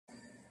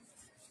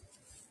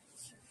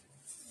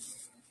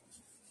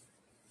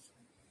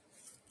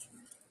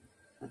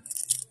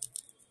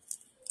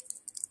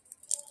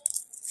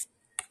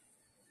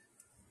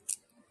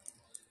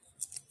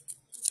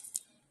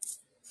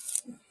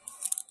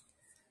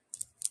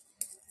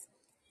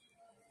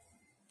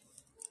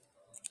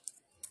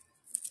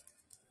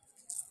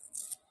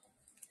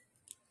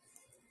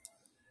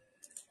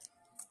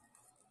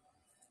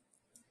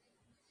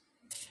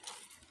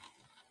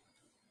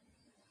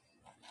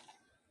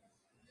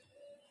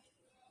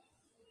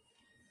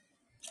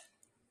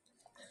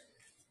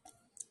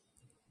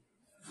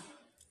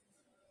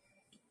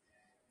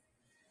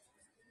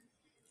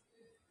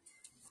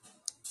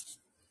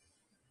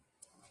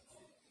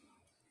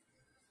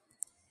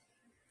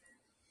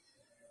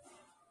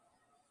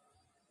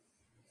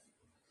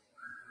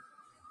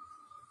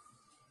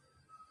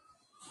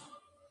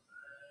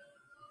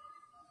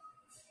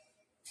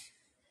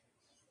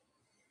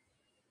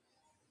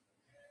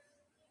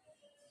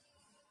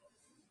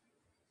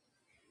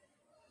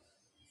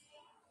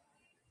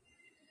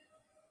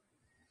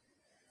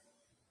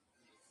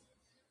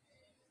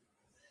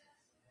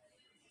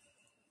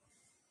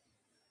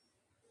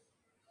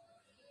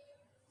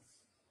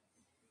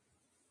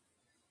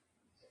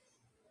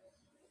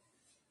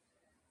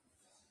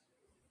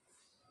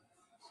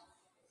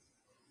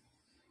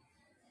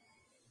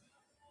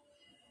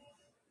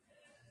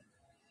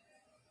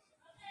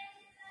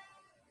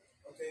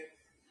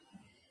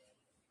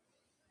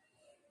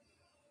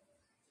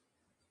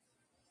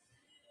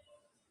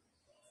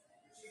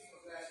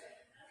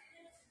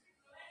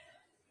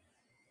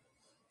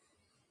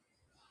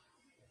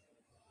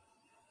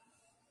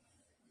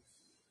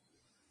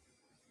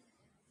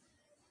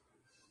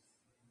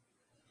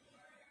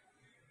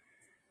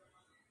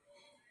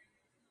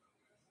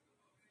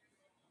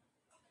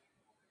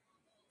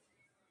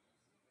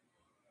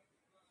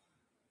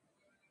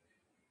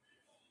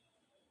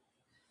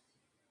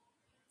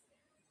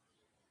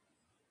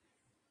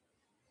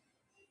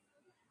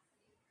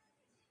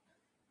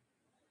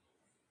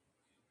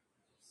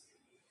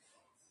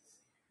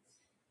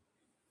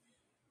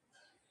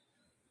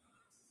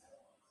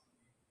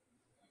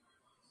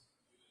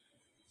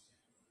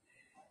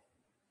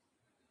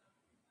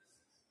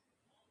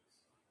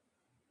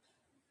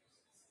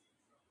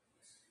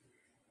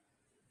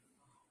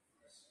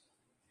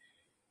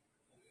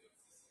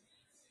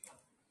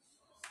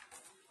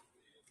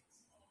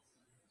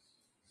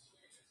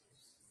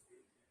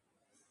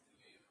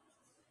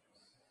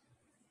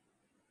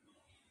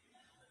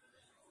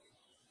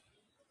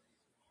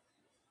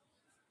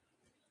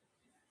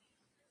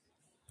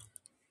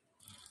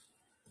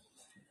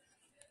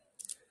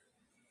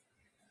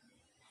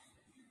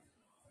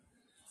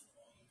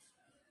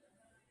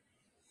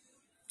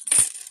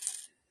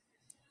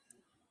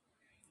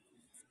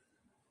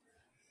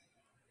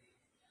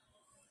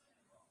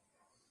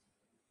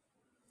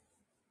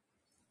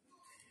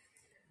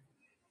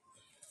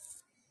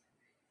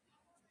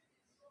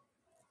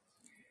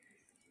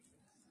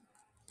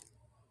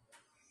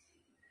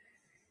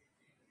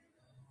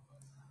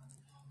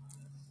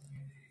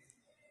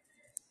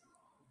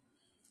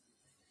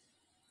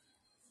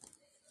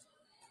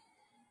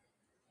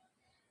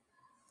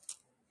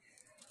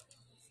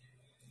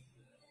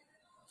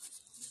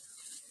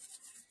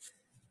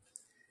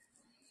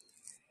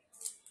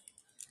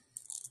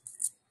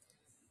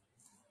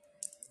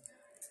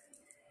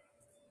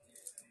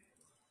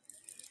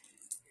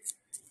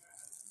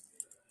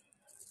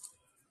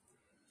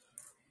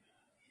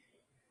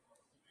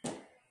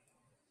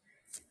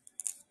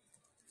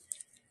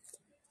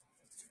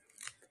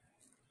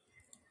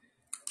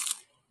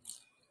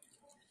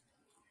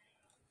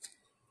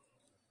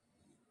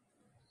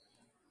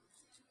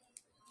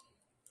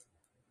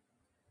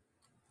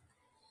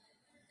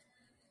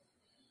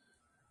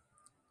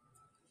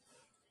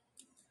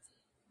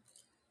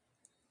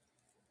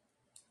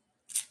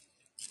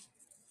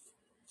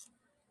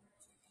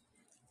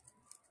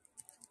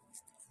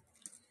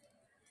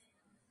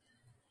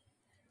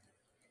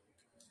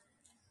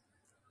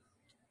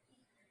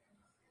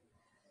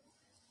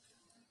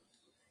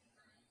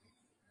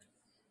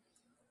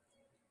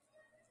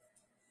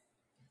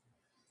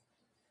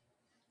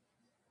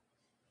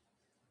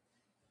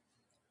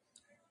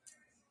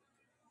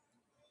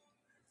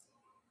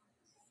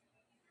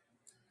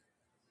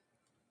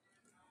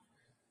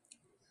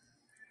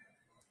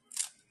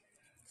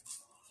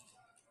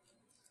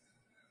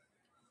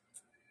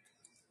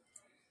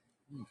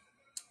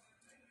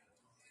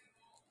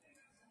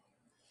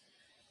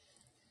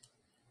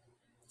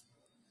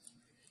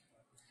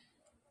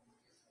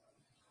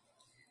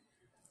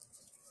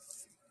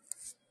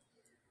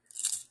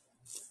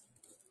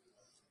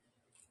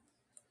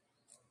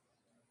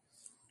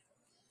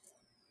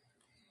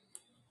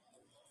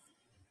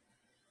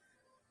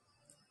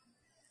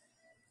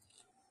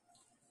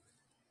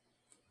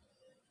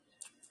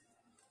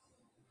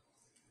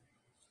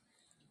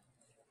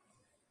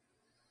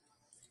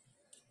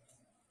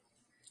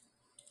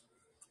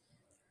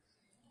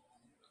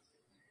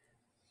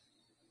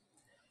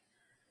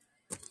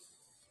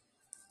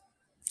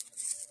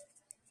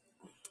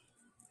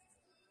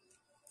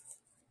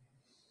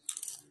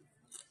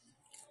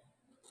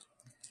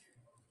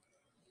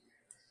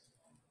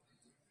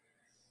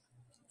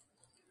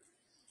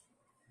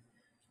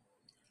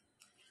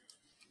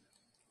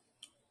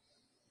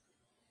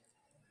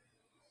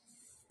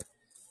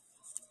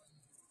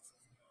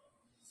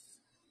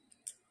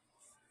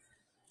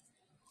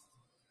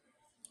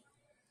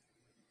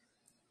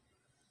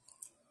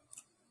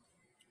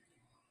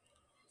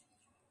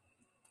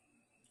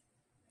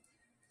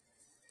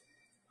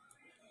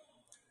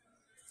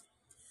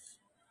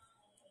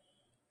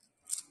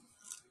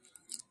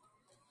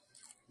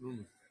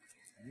Mm.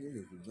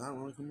 Niggas do not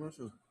want a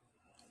commercial.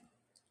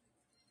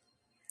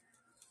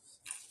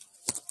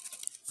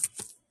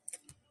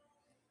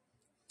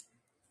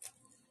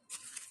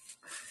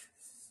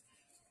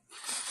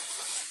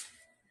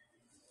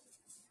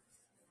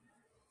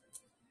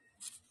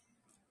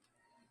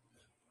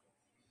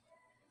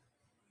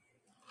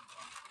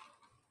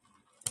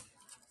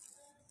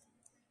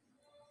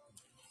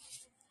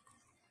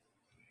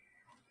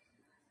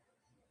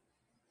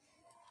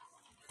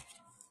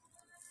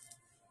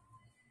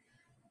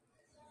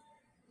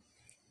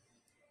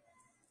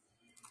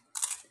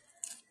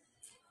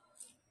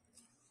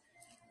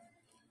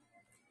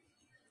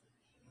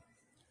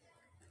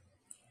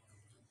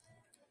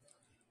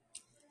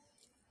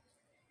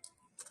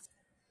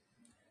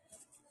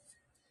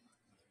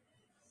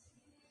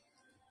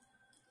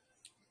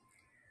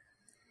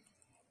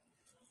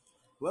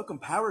 Welcome,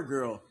 Power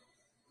Girl.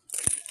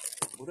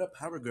 What up,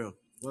 Power Girl?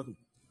 Welcome.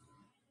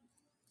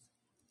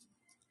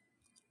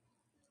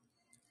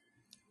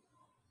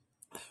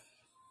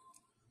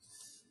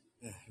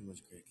 Too much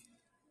cake.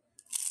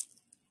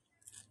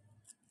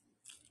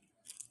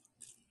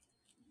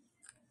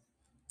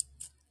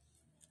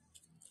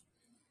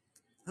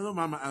 Hello,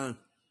 Mama Ellen.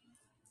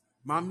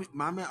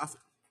 Mommy.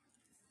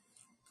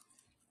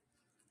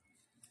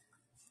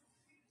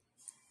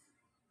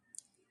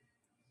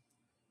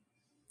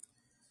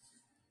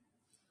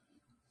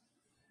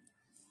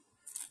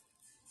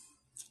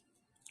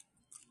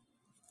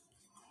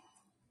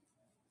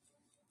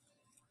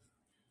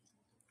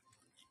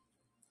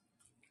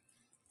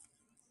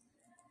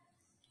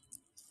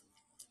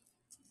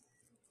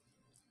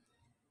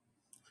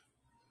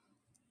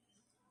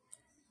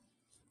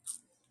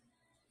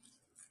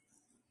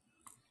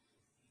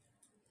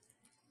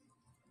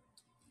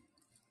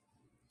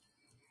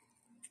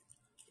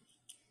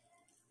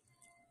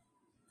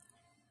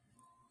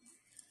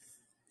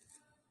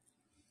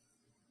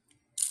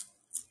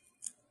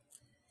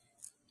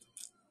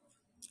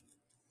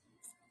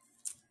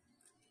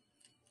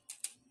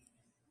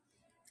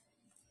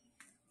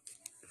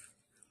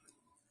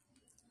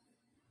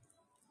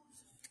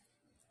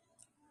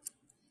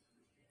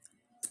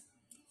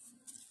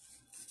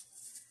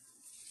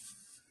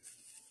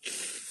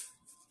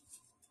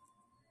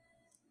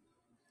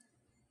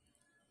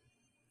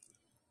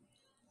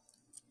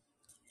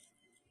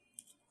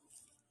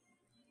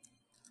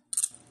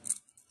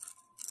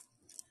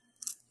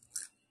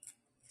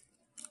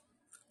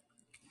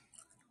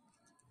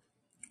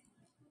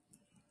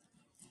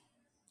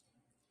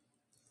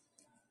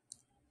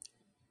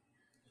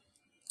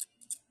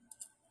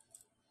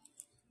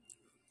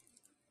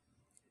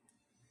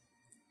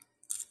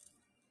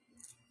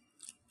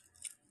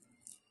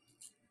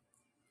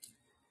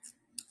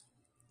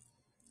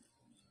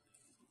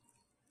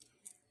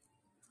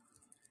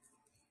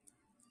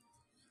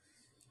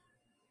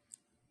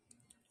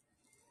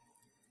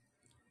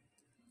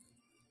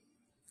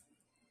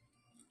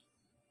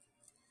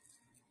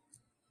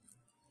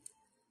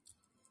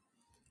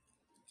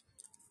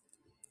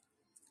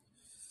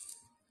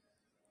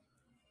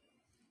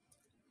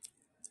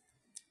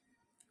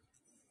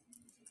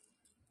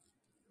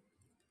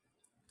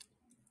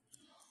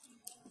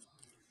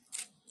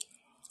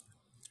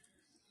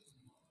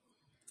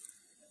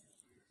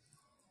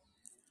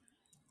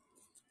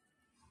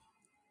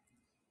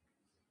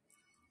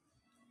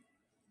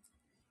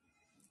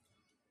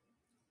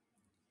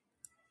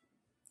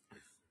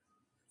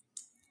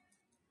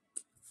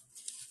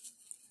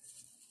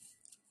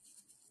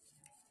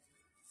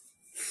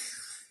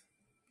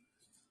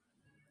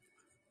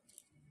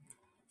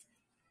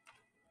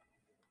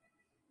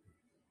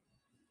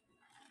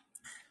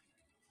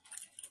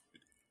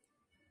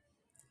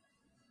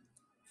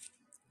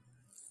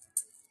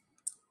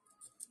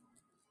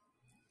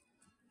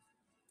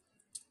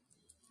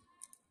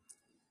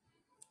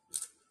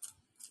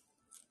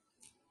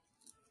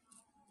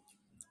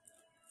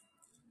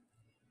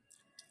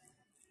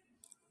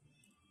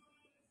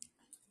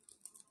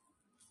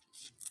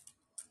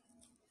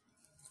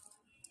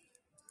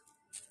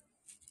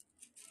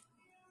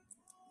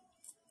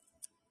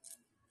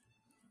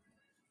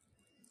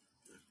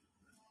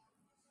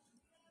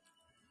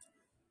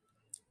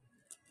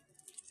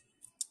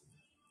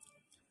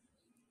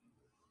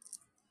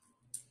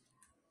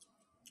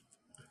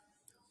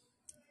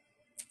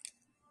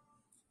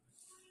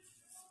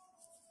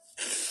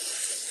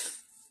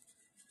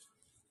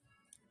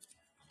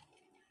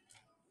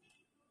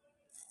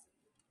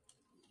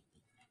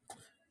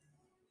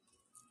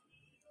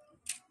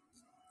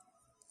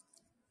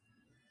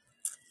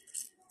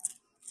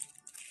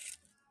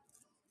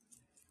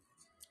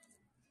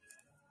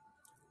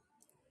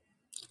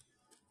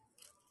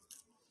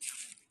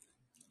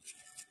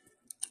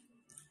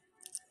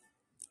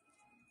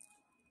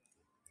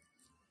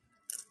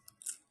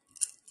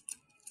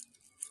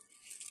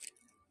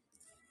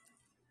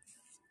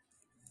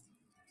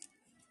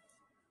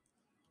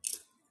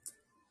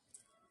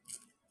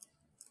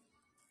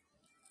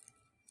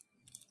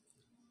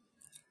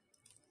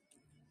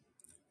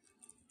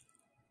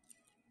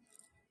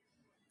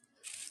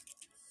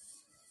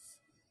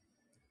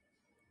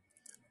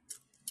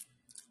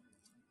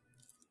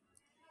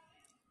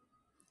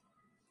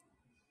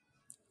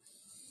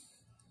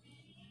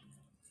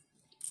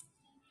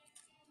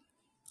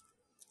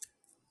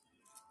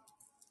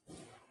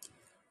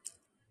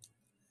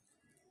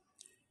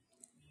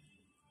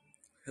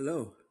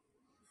 Hello.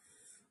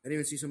 I didn't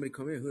even see somebody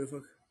come in. Who the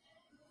fuck?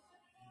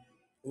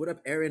 What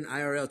up, Aaron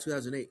IRL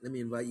 2008? Let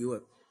me invite you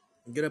up.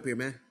 Get up here,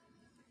 man.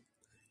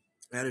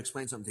 I had to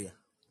explain something to you.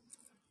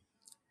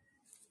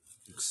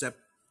 Except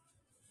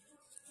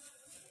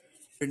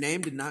your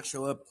name did not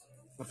show up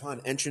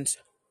upon entrance.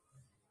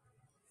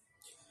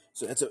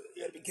 So you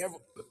gotta be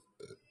careful.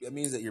 That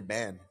means that you're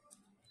banned.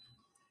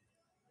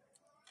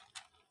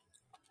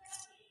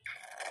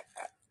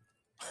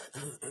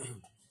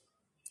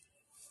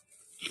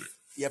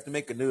 You have to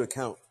make a new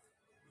account.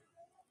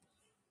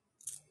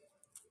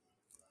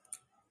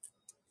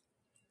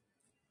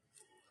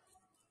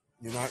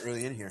 You're not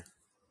really in here.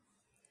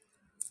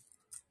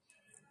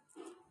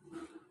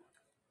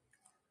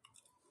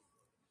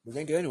 But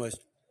thank you anyways.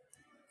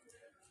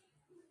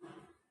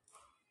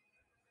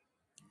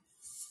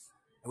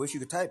 I wish you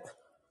could type.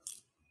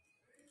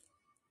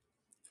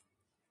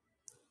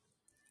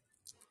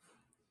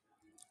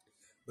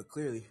 But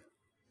clearly,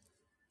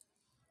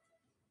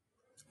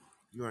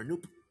 you are a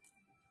noob.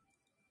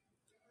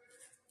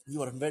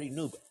 You are a very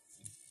noob.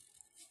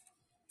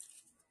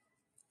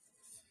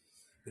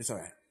 But it's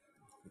alright.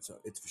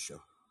 It's for sure.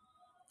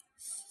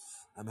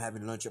 I'm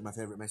having lunch at my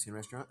favorite Mexican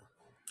restaurant.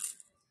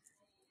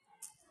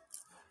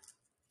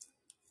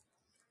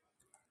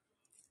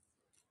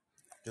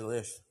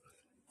 Delish.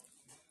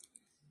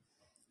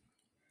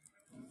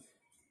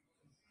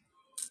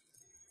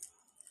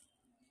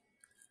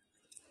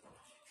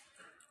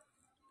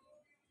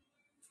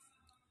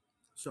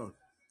 So,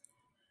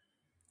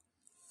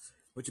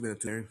 what you been up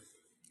to, Aaron?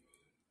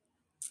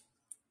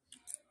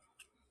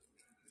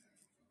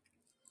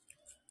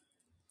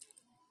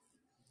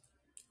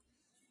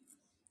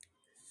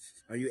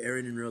 Are you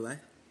Aaron in real life?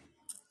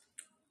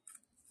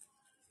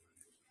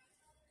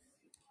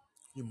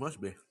 You must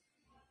be.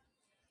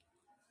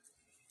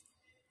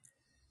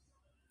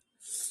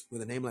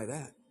 With a name like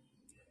that.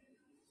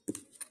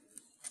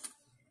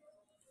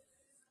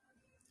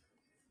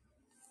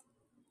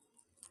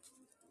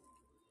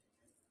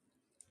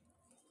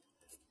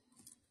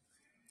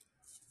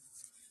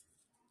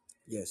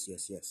 Yes,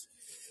 yes, yes.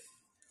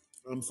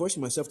 I'm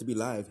forcing myself to be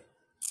live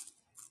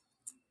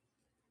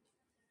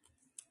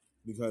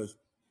because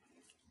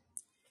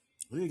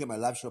I need to get my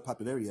live show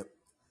popularity up.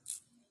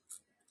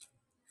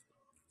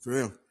 For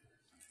real.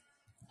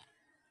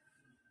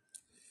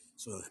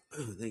 So,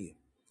 thank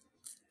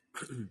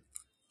you.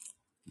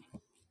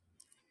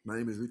 My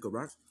name is Rico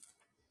Rock.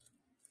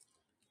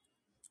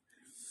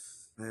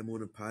 I am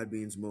one of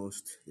Podbean's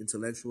most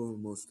intellectual,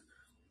 most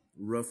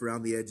rough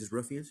around the edges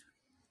ruffians.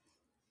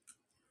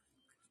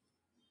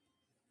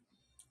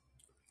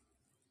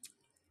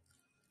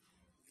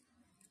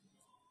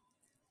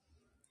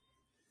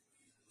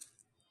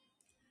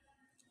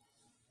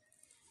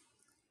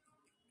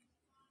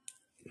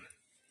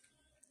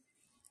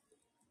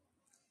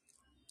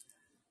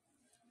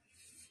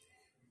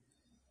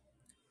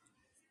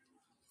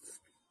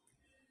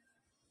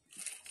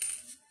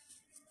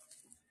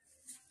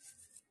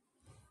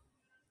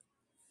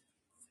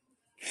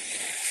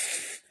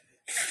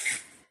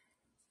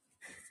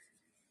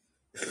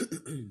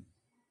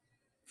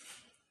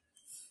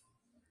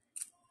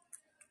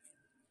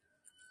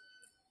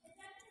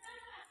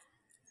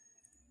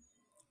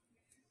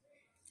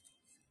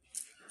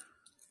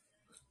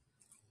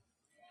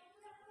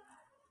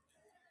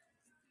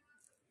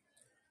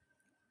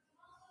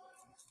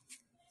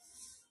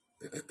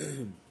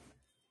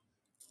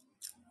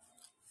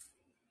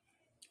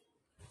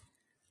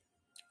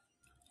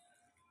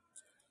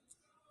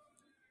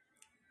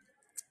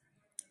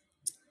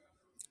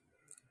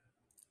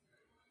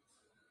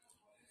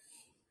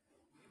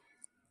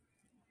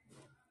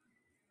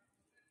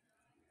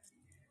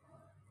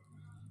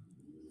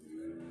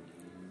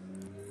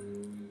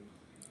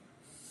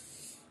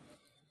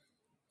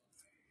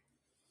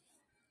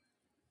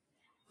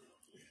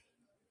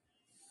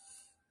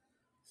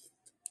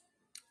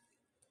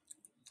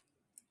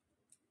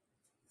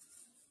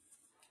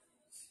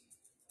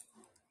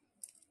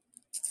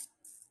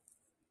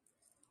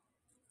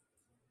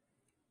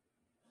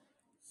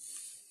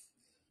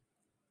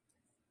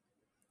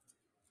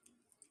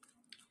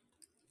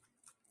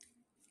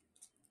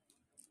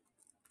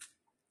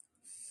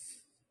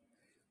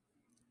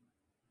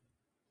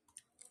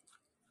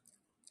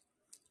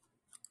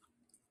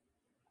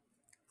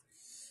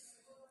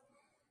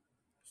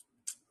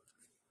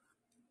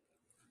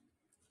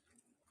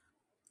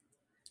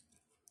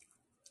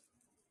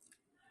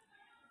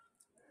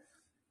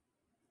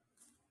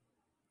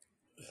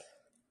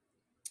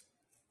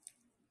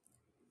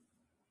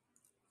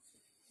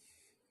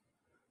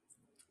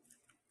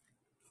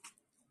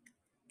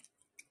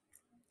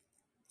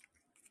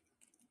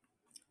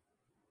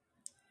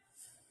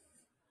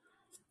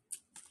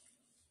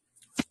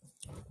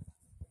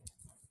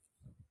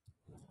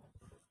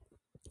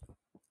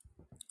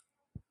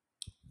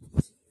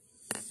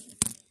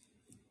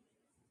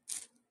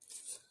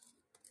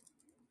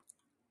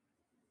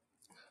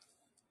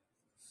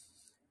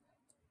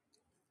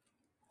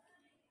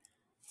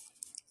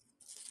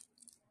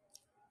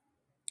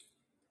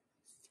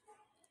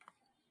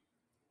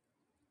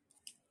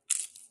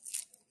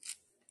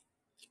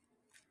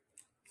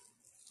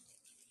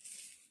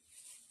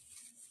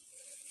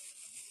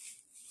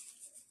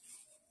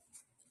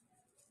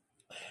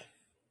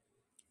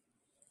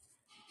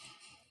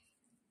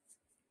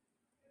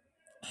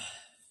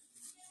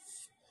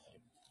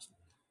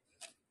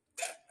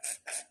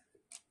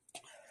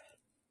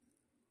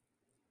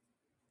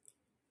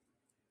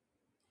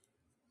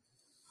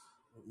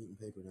 I'm eating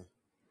paper now.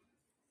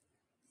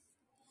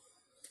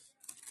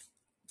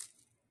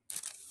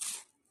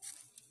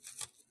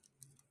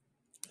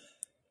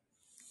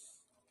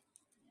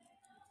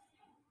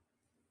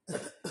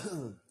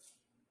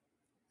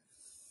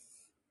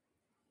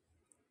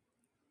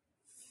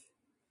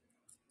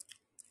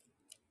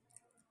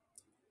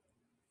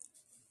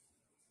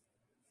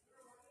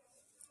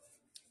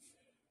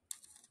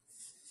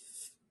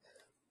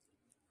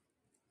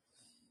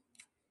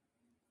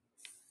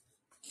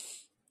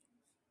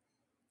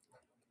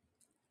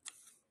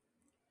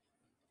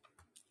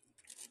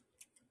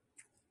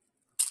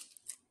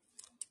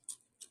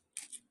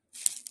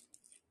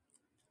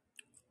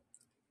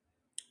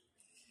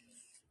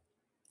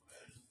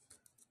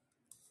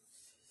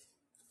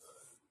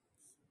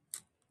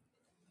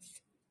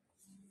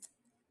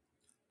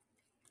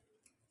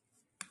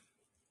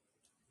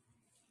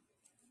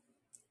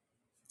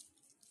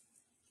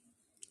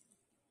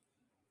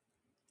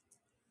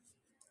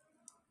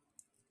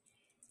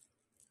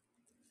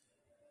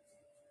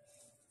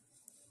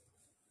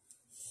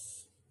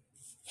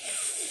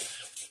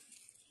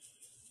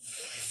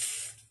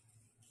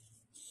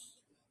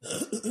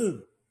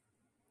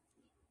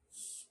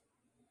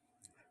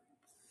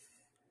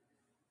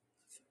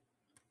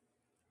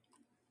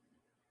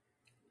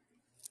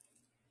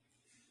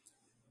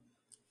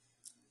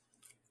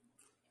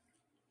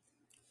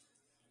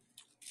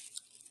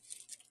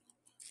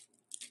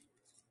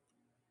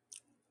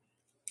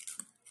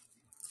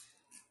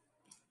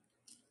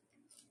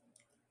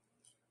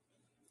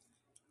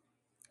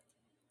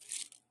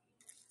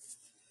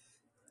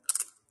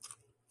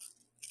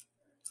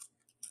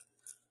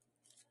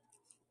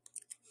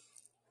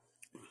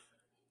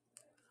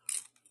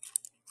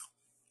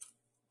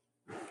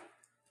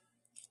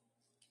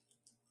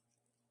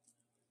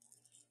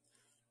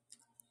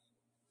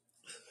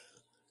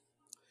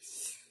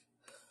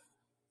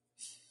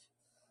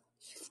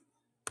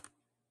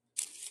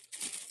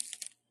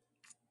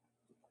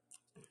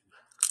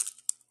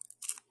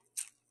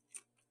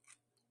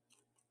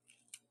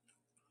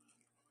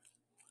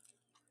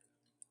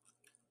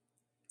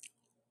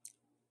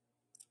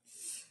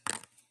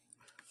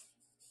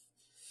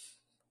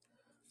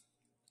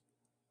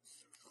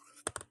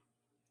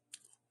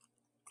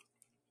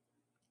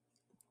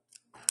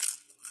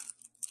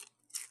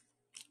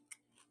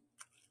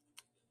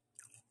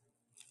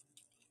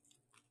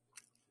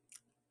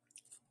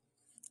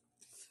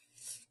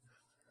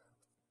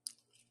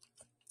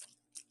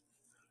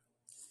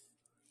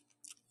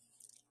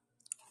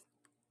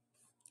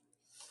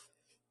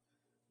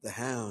 The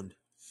Hound.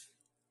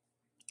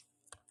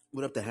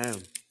 What up, the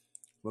Hound?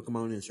 Welcome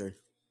on in, sir.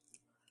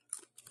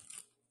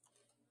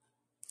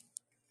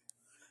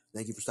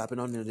 Thank you for stopping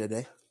on in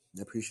today.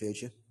 I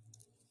appreciate you.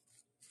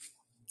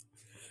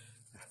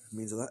 It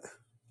means a lot.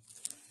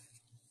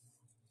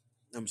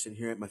 I'm sitting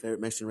here at my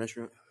favorite Mexican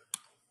restaurant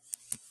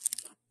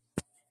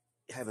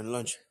having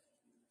lunch.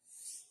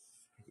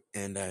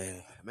 And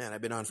man,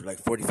 I've been on for like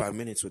 45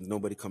 minutes with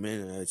nobody coming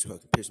in, and it's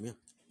fucking pissed me off.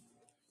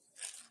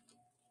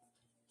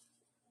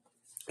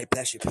 Hey,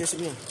 that shit pissing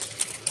me off.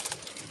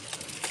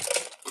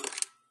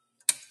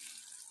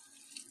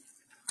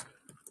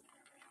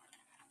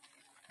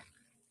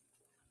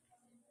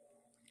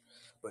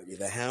 But yeah,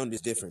 the Hound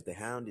is different. The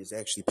Hound is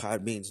actually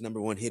Podbean's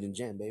 #1 hidden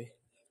gem, baby.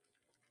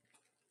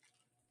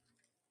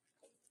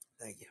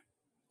 Thank you.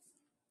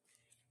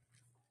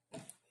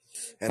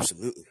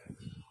 Absolutely.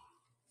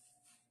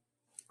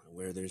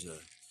 Where there's a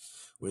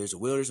will,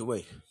 there's a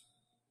way.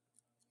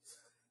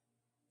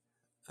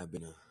 I've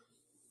been a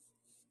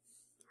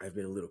I've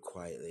been a little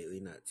quiet lately,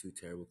 not too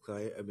terrible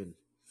quiet. I've been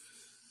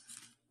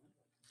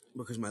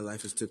because my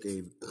life has took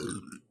a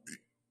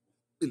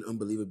an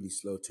unbelievably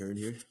slow turn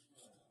here.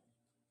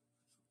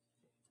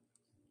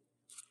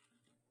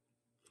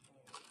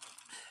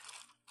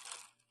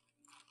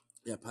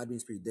 Yeah,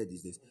 Podbean's pretty dead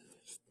these days.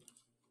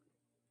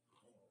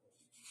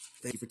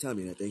 Thank you for telling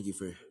me that. Thank you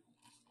for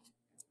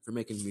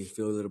making me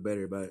feel a little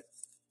better about it.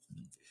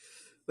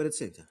 But at the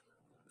same time,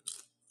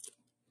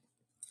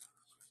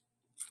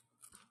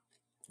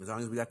 as long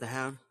as we got the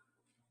Hound,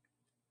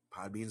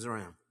 Podbean's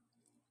around.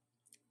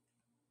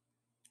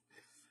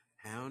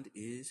 Hound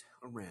is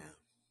around.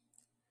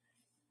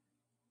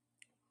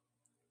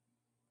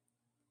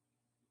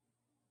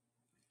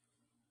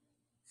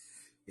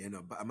 Yeah,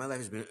 no, but my life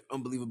has been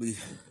unbelievably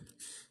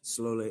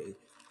slow lately.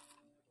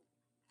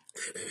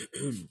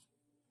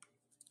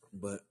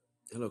 But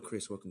hello,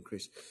 Chris. Welcome,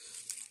 Chris.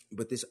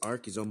 But this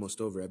arc is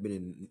almost over. I've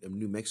been in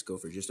New Mexico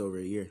for just over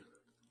a year,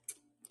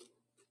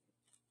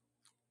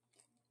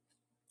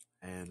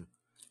 and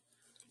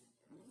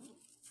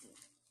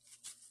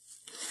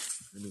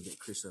let me get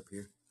Chris up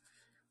here.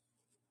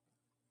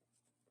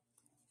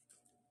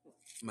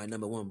 My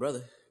 #1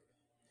 brother.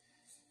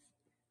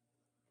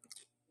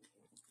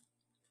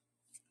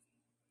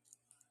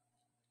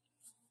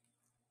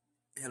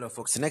 Hello,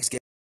 folks. The next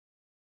guest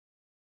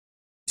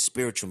is a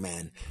spiritual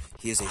man.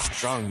 He is a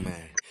strong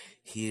man.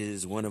 He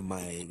is one of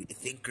my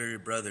thinker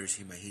brothers.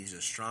 He's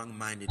a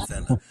strong-minded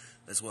fella.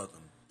 Let's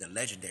welcome the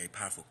legendary,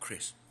 powerful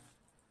Chris.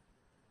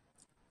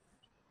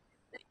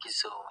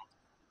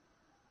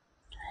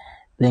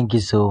 Thank you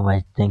so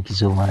much. Thank you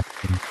so much.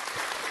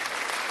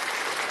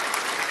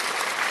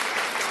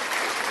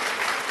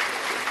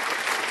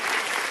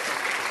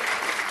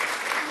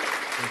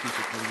 Thank you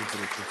for coming in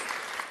today, Chris.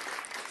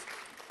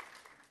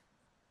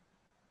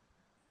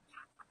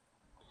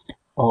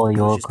 Oh, I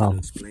you're was just gonna welcome.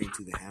 explain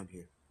to the ham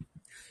here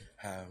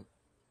how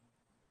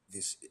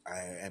this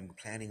I am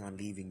planning on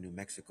leaving New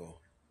Mexico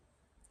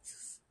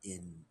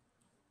in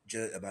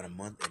just about a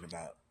month and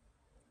about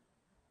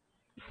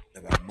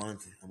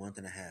a month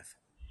and a half.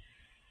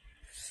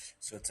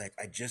 So it's like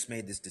I just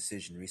made this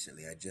decision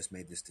recently. I just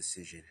made this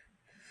decision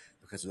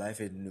because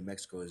life in New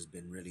Mexico has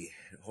been really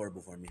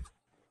horrible for me.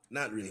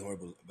 Not really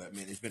horrible, but I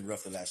mean it's been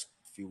rough the last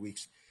few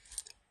weeks,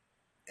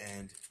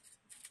 and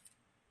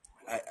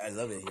I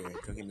love it here.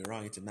 Don't get me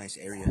wrong; it's a nice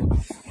area,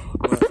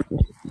 but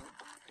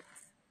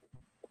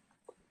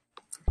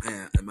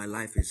my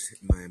life is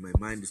my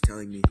mind is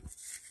telling me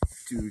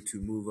to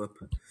move up,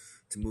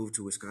 to move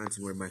to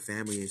Wisconsin where my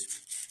family is.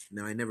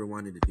 Now I never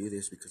wanted to do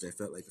this because I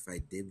felt like if I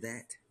did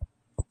that,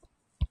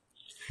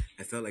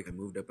 I felt like I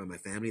moved up on my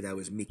family. That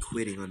was me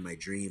quitting on my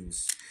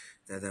dreams.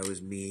 That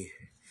was me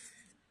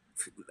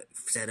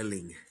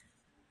settling,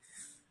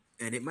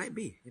 and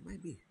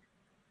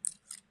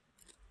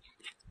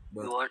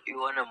but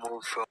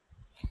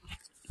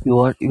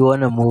You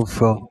wanna move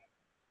from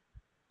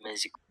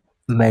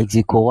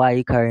Mexico? Why are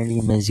you currently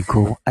in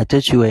Mexico? I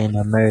thought you were in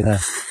America.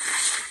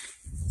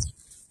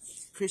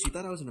 Chris, you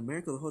thought I was in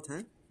America the whole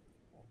time?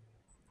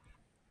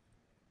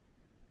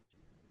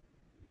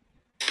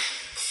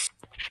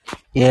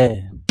 Yeah.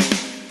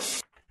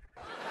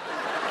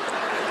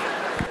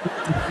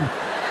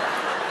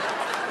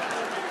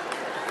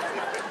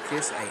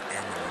 Chris, I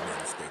am in the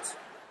United States.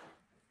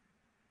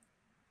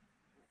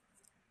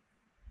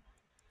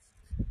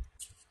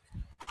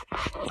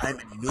 I'm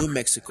in New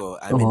Mexico.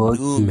 I'm in Oh,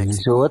 New okay.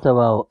 So Mexico. what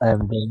about the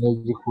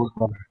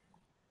Mexico?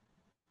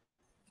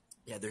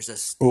 Yeah, there's a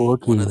Oh, state.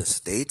 One of okay. the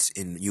states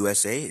in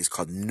USA is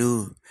called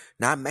New,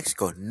 not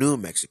Mexico, New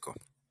Mexico.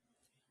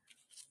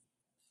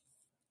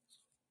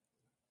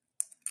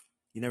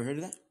 You never heard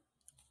of that?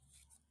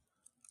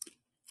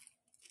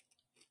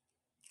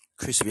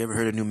 Chris, have you ever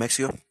heard of New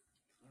Mexico?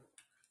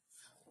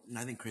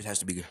 I think Chris has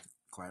to be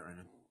quiet right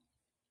now.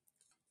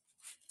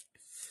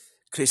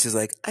 Chris is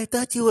like, I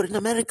thought you were in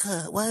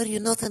America. Why are you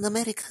not in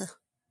America?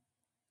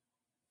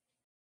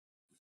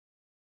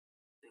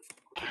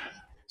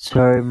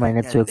 Sorry, my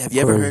Yeah, network have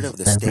you ever heard was of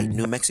the state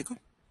New Mexico?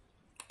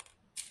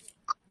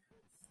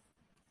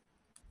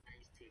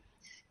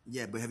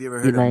 Yeah, but have you ever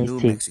heard of United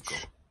New Mexico?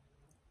 States.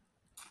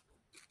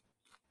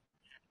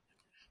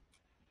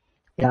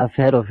 Yeah, I've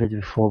heard of it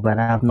before, but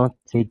I have not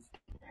made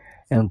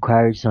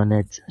inquiries on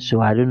it,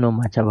 so I don't know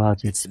much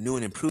about It's it. the new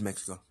and improved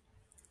Mexico.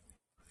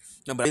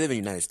 No, but I live in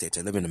the United States.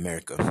 I live in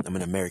America. I'm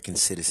an American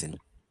citizen.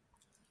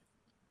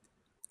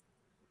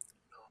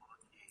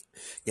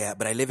 Yeah,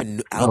 but I live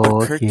in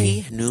Oh, okay.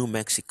 Albuquerque, New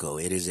Mexico.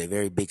 It is a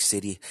very big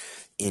city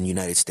in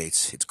United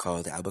States. It's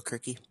called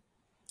Albuquerque.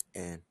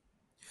 And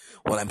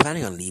well, I'm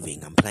planning on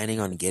leaving. I'm planning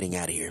on getting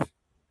out of here.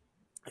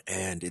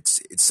 And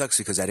it sucks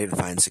because I didn't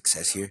find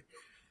success here.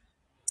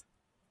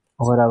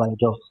 What about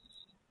jobs?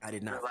 I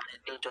did not.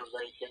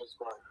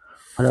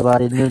 What about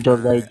the new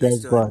job that you I just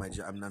still have got? my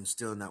job. I'm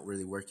still not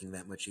really working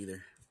that much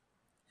either.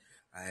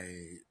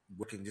 I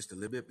working just a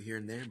little bit here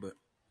and there, but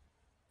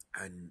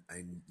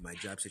I my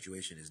job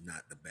situation is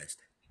not the best.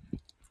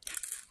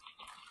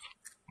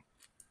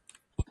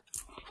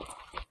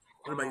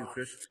 What about you,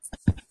 Chris?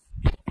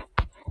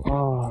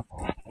 Oh,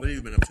 What have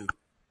you been up to?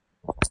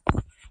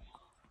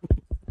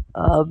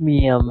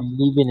 me, I'm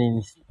living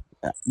in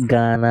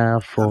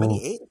Ghana How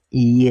many? for Eight?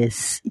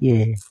 years.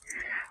 Yeah,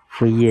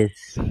 for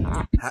years.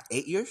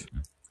 8 years?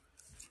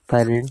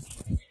 Pardon?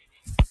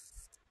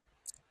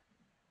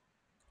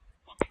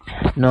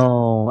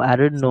 No, I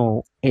don't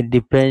know. It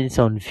depends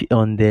on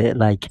on the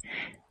like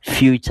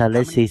future. How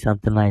Let's many? say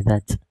something like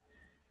that.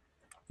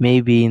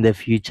 Maybe in the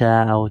future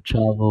I'll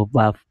travel,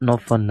 but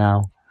not for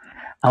now.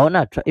 I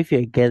wanna try. If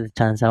you get the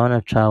chance, I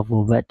wanna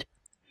travel, but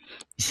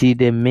you see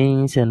the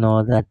means and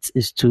all that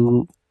is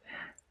too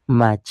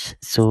much.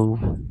 So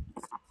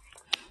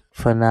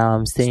for now,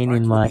 I'm staying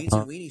in Sparky the my Beans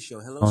and Weenie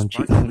Show. Hello,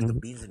 country. Sparky with the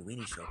Beans and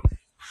Weenie Show.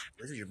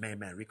 This is your man,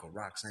 Rico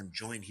Rocks. I'm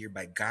joined here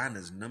by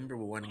Ghana's number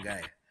one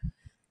guy,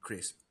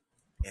 Chris,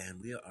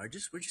 and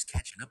we're just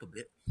catching up a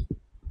bit.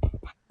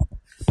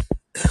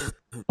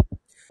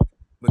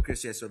 But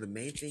Chris, yeah. So the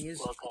main thing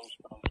is,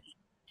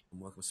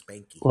 welcome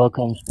Spanky.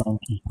 Welcome,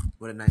 Spunky.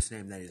 What a nice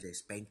name that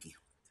is, Spanky.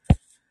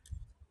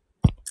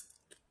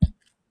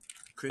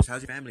 Chris,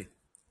 how's your family?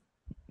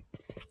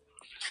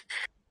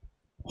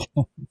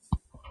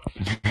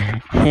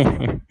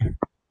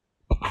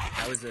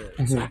 How is the?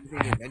 So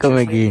anything Come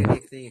adventurous lately? again.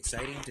 Anything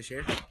exciting to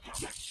share?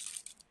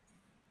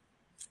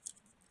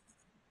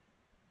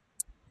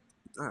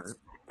 All right.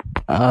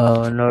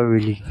 Oh, not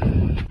really.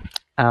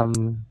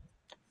 Um,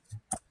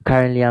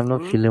 currently I'm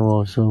not Mm-hmm. feeling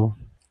well, so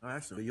Oh,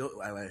 that's so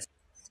I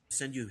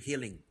send you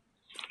healing.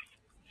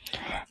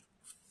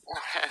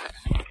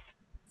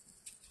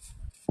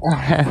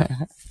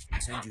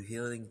 Send you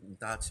healing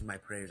thoughts in my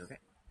prayers, okay?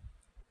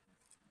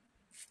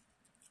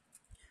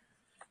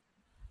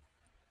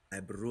 My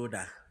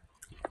brother.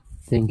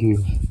 Thank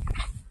you.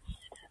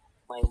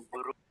 My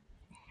brother.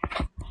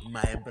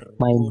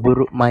 My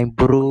brother,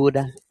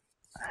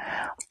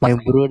 my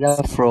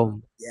brother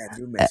from Yeah,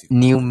 New Mexico.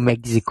 New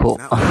Mexico.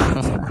 Not Old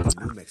Mexico, no,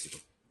 New Mexico.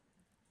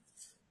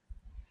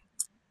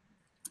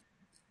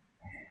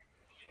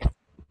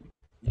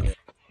 Yeah,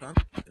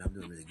 I'm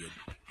doing really good.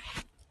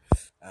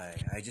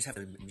 I just have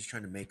to. I'm just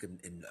trying to make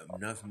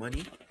enough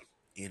money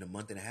in a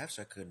month and a half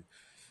so I could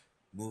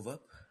move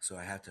up. So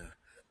I have to.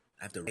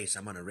 I have to race.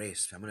 I'm on a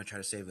race. I'm gonna try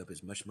to save up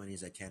as much money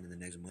as I can in the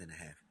next month and a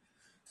half,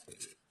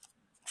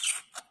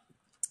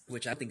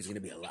 which I think is gonna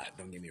be a lot.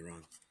 Don't get me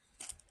wrong.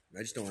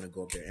 I just don't want to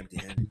go up there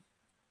empty-handed.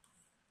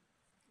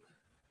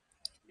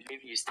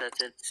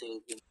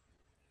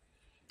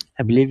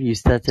 I believe you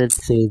started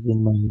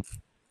saving money.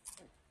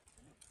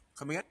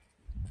 Coming up.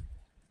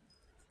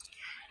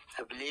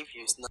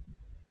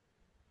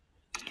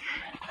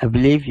 I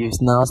believe you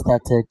now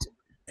started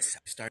Yes,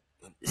 start.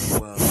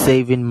 Well,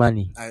 saving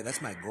money.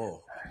 that's my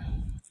goal,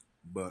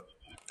 but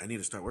I need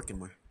to start working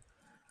more.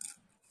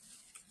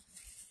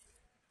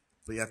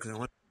 But yeah, because I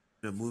want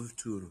to move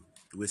to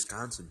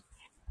Wisconsin.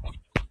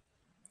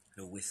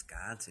 To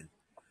Wisconsin,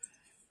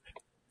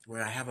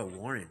 where I have a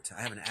warrant.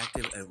 I have an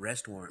active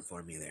arrest warrant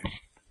for me there.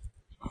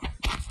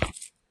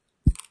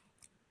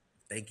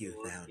 Thank you,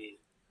 Down.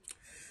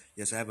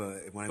 Yes, I have a.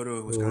 When I go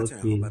to Wisconsin,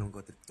 I hope I Okay. don't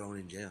go thrown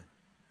in jail.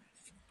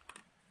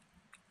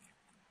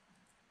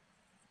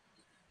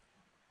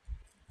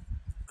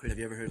 Chris, have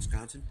you ever heard of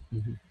Wisconsin?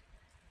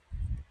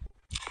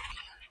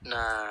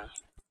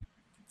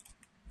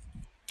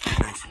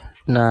 Nice.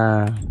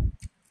 Nah,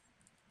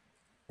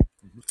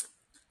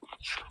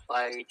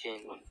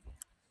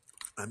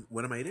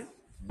 What am I eating?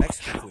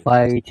 Mexican food.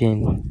 why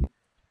eating?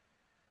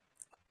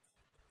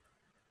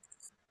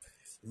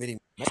 I'm eating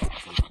Mexican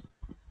food.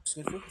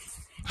 Mexican food?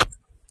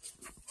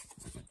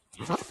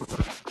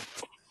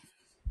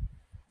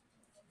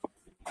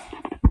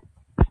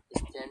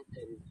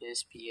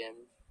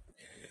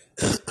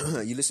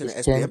 You listen to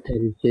It's SPM?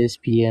 10:36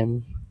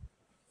 p.m.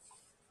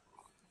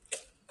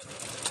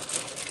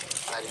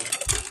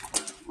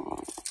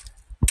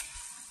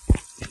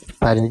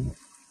 Pardon?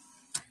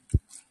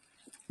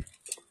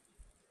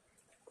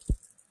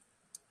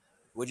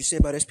 What'd you say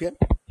about SPM?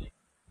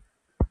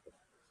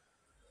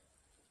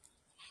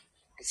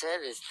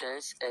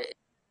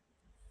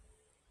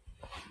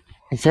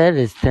 I said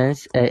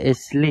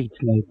it's late,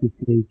 like it's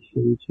late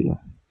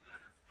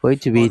for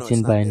it to be Oh no,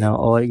 it's eaten not by late. now,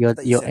 or I your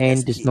thought you your said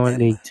end is not SPM.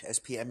 late.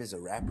 SPM is a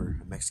rapper,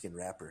 a Mexican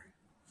rapper.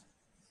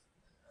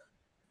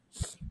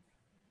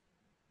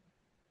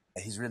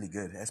 He's really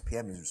good.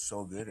 SPM is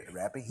so good at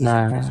rapping. He's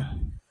in prison. Nah,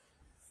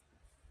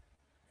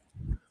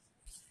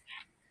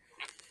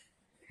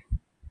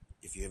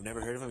 If you have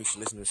never heard of him, you should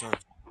listen to his songs.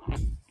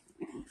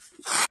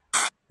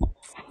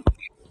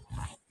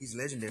 He's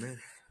legendary, man.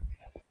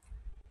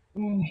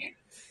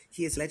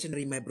 He is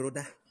legendary, my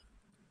brother.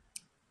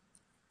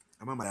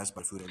 I'm on my last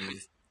bite of food,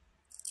 anyways.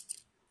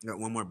 Got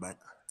one more bite.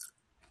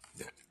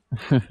 Yeah.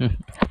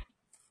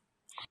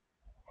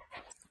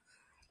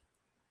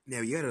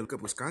 Yeah, you gotta look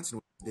up Wisconsin,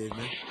 Dave,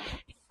 man.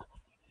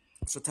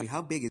 So tell me,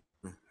 how big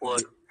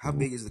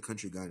is the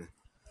country Ghana?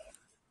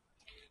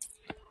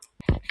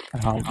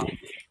 how big?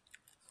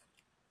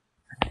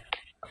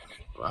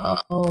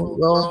 Oh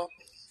well,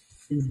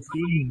 it's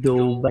big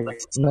though, but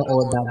it's not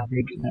all that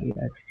big like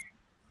that.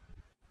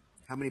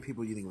 How many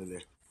people do you think live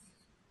there?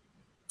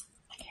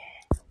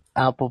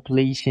 Our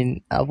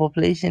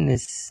population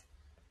is,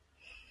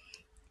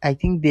 I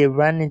think they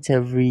run it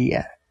every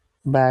year,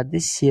 but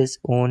this year's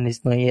own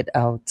is not yet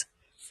out.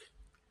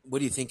 What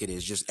do you think it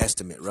is? Just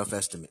estimate, rough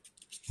estimate.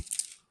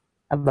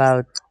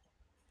 About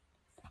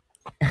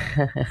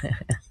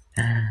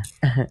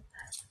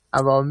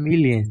about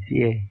millions,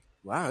 yeah.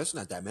 Wow, that's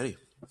not that many.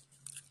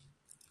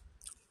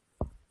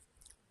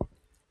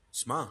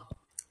 Small.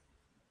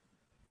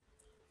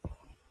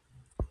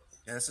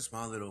 Yeah, that's a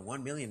small little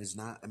 1 million is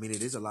not. I mean,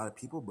 it is a lot of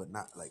people, but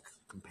not like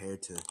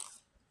compared to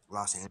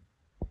Los Angeles.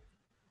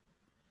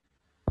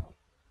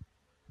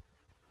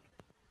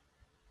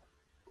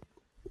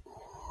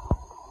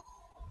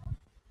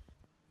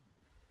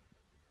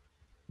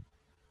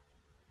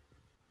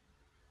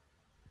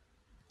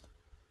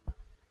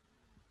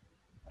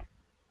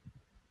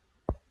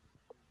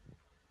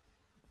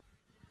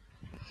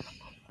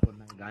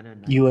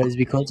 US,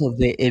 because of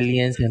the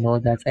aliens and all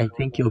that, I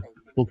think your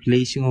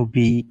population will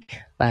be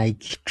like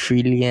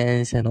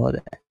trillions and all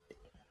that.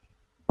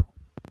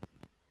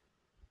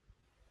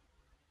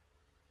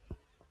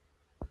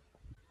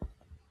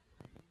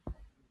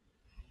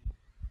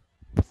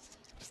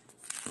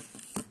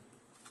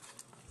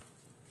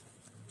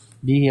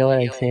 Do you hear what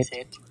I said?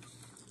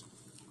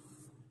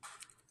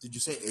 Did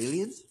you say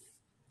aliens?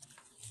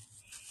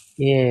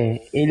 Yeah,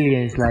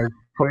 aliens like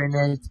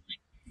foreigners.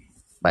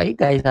 But you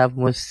guys have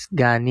most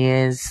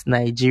Ghanaians,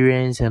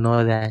 Nigerians, and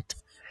all that,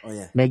 Oh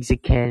yeah,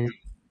 Mexicans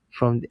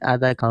from the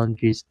other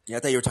countries. yeah. I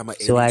thought you were talking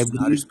about So aliens I from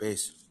outer believe,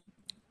 space.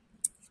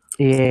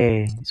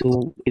 Yeah,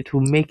 so it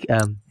will make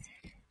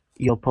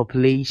your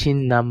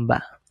population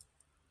number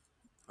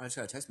I just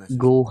got a text message.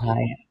 go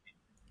higher.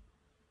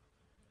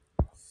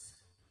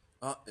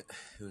 Oh,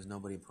 it was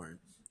nobody important.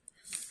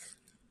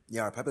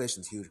 Yeah, our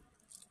population's huge.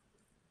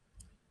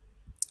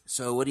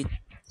 So what do you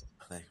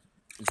like?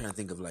 I'm trying to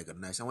think of like a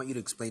nice. I want you to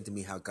explain to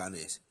me how Ghana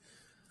is.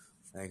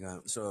 Like,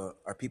 so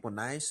are people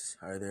nice?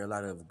 Are there a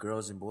lot of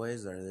girls and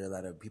boys? Are there a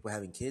lot of people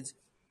having kids?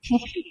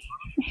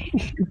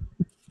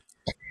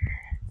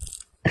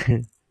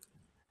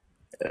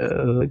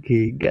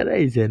 Okay, Ghana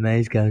is a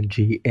nice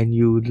country, and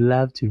you would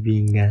love to be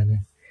in Ghana.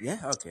 Yeah.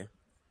 Okay.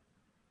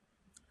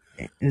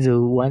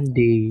 So one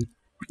day,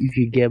 if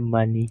you get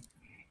money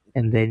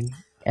and then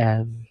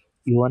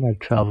you wanna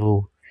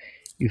travel,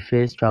 you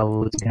first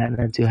travel to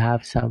Ghana to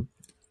have some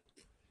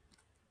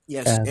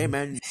Yes. Hey,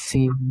 man.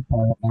 scene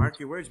Mark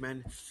your words,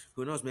 man.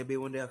 Who knows? Maybe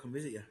one day I'll come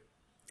visit you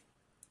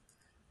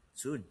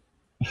soon.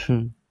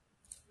 around.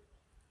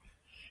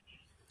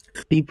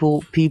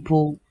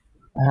 People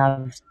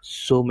have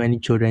so many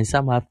children.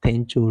 Some have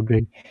 10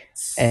 children,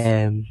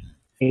 um,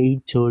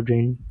 8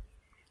 children.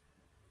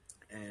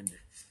 And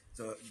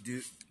so,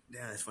 do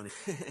yeah, that's funny.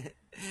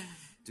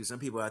 Do some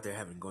people out there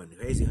having going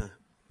crazy, huh?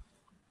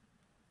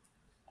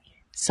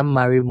 Some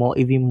marry more,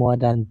 even more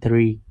than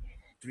three.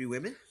 3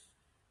 women?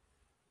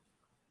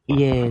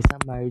 Yeah,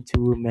 some marry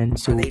 2 women.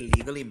 Are So they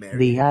legally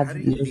they married? have, How do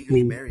you let's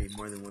legally say, marry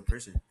more than one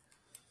person?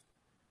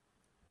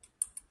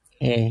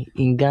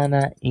 in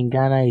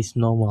Ghana is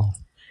normal.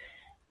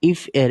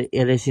 If it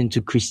is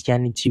into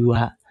Christianity, you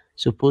are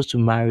supposed to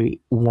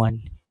marry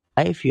one.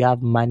 And if you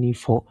have money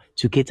for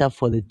to cater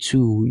for the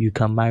two, you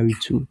can marry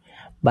two.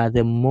 But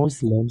the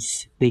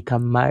Muslims, they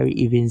can marry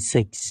even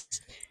six.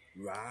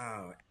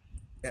 Wow.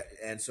 Yeah,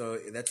 and so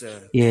they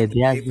Yeah, have to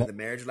pay for the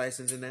marriage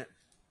license in that.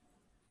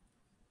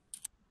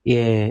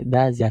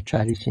 that's their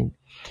tradition.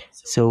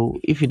 So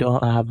if you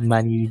don't have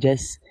money, you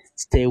just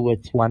stay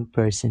with one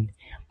person.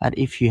 But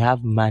if you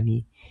have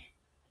money,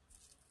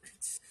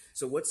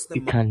 So what's the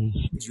you most can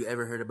kids you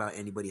ever heard about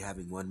anybody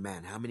having one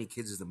man? How many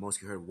kids is the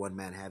most you heard one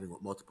man having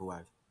with multiple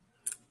wives?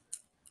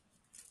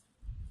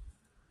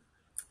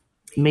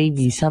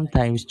 maybe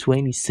sometimes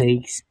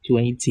 26,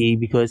 20,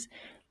 because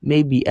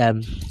maybe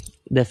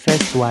the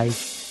first wife,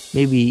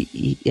 maybe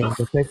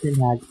the person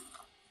had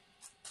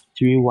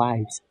 3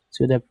 wives.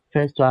 So the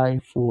first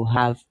wife will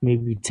have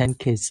maybe 10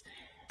 kids,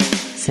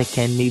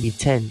 second maybe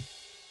 10,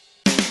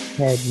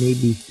 third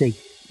maybe 6.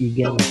 You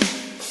get it?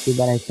 So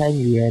by the time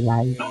you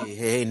realize,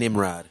 Hey,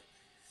 Nimrod.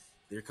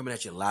 They're coming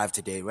at you live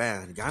today.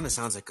 Wow, Ghana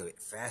sounds like a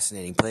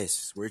fascinating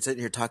place. We're sitting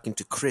here talking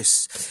to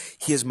Chris.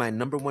 He is my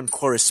number one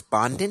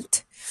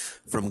correspondent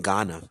from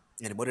Ghana.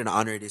 And what an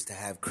honor it is to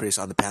have Chris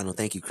on the panel.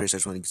 Thank you, Chris. I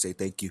just wanted to say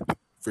thank you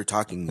for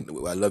talking.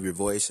 I love your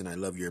voice and I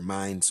love your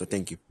mind. So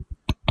thank you.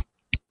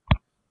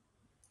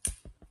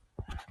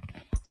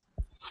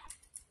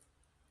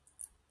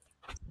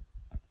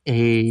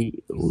 hey,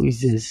 who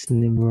is this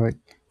Nimrod?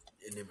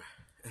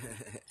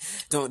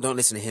 Don't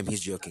listen to him.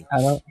 He's joking. I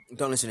don't.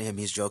 Don't listen to him.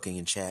 He's joking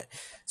in chat.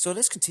 So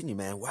let's continue,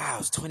 man. Wow,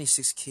 it's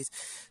 26 kids.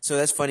 So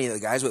that's funny. The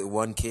guys with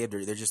one kid,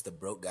 they're just the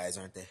broke guys,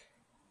 aren't they?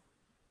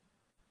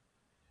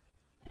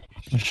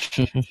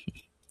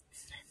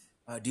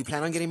 Do you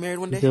plan on getting married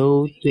one day?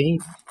 So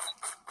think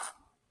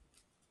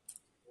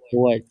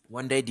what?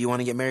 One day, do you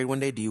want to get married one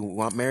day? Do you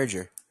want marriage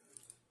or?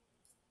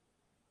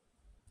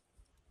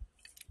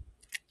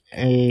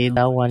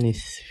 That one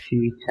is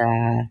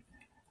future.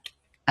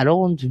 I don't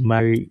want to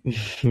marry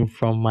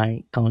from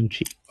my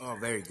country. Oh,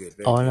 very good,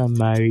 I very good. wanna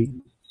marry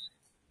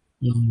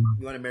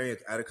You want to marry a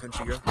out of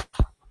country girl?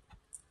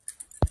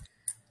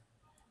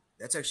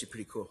 That's actually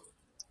pretty cool.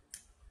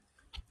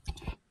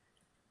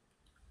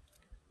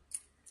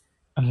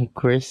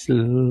 Chris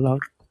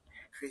Lock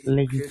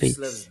Chris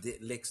loves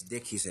Dicks. licks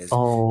dick. He says.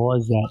 Oh,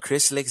 what's that?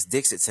 Chris licks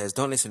dicks. It says.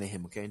 Don't listen to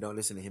him. Okay, don't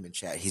listen to him in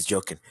chat. He's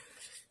joking.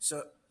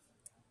 So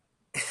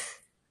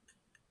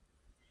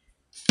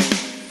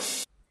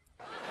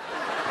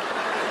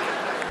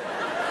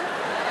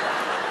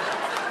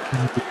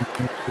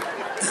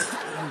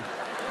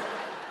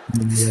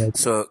Yeah.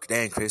 so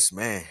dang, Chris,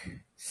 man.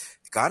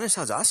 Ghana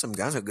sounds awesome.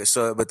 Ghana good.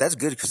 So, but that's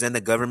good because then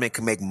the government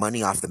can make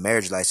money off the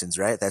marriage license,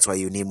 right? That's why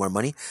you need more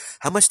money.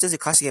 How much does it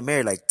cost to get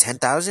married? Like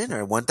 10,000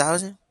 or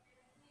 1,000?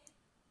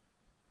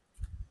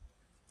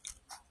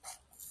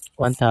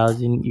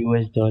 1,000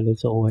 US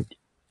dollars or what?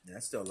 Yeah,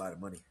 that's still a lot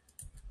of money.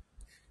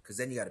 Because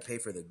then you got to pay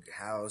for the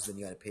house, then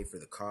you got to pay for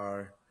the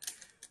car.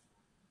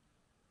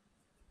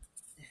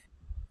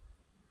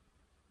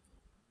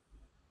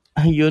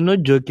 You're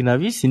not joking.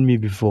 Have you seen me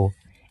before?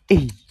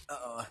 Hey,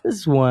 Uh,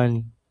 this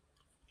one,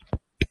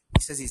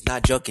 he says he's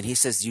not joking. He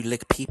says you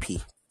lick pee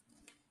pee.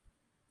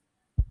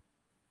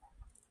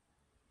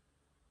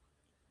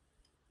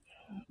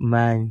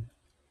 man.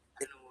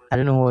 I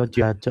don't know what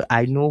you are.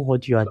 I know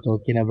what you are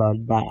talking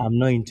about, but I'm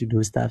not into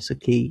those stuffs.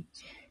 Okay,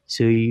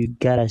 so you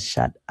gotta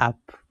shut up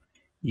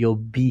your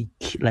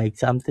beak, like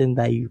something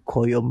that you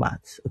call your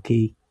mouth.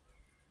 Okay,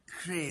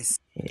 Chris,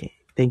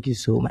 thank you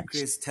so much.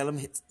 Chris, tell him.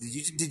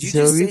 Did you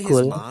So just say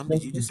his Rico, mom?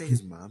 Did you just say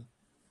his mom?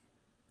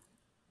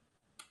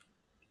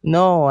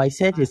 No, I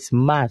said it's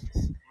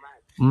maths.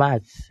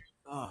 Maths.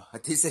 Oh, I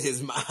think he said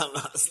his mom.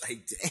 I was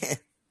like, damn.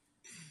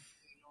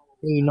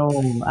 You know,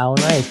 I will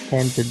not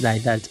extend it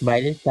like that.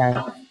 By this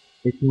time,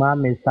 his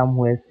mom is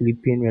somewhere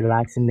sleeping,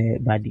 relaxing her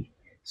body.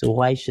 So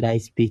why should I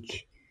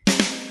speak?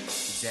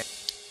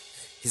 Exactly.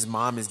 His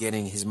mom is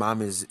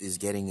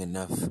getting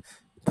enough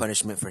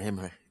punishment for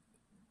him.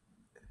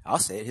 I'll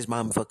say it. His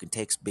mom fucking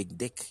takes big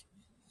dick.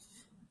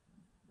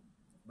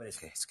 But it's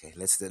okay. It's okay.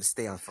 Let's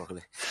stay on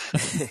focus.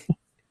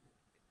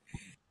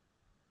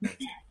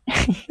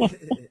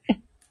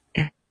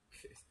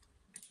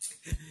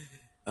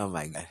 Oh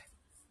my god.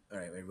 All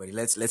right, everybody.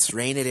 Let's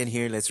rein it in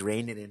here. Let's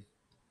rein it in.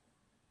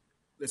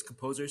 Let's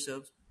compose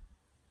ourselves.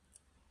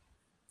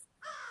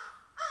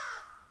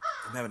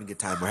 I'm having a good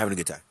time. We're having a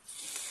good time.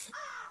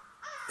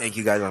 Thank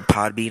you guys on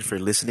Podbean for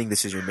listening.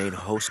 This is your main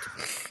host,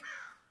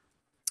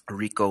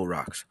 Rico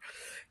Rocks.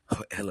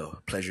 Hello,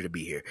 pleasure to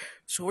be here.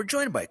 So we're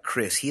joined by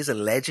Chris. He is a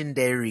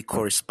legendary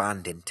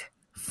correspondent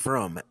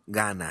from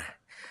Ghana,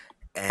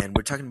 and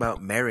we're talking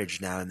about marriage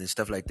now and then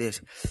stuff like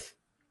this.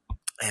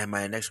 And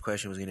my next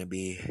question was gonna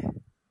be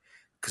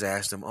because I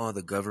asked him, "Oh,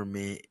 the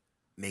government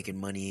making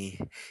money."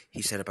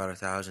 He said about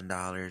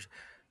 $1,000,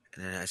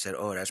 and then I said,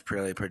 "Oh, that's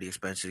pretty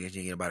expensive. You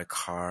gotta buy a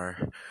car.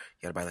 You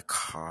gotta buy the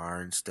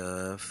car and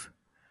stuff."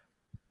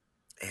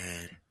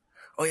 And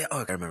oh yeah,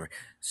 oh I remember.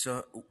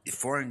 So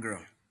foreign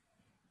girl.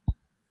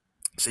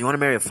 So you want to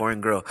marry a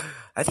foreign girl?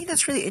 I think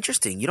that's really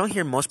interesting. You don't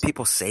hear most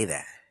people say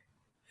that.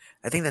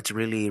 I think that's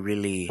really,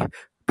 really,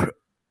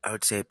 I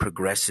would say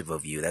progressive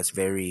of you. That's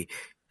very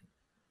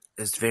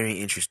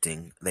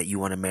interesting that you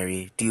want to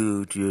marry.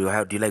 Do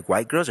you like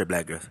white girls or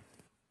black girls?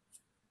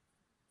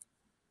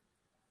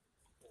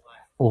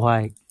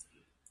 Why?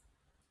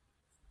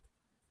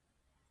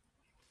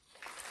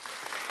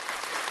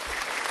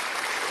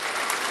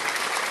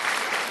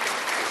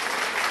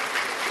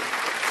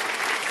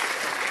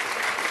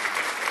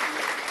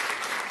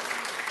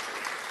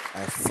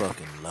 I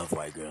fucking love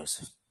white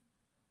girls.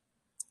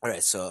 All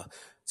right, so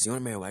you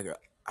want to marry a white girl?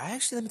 I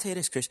actually let me tell you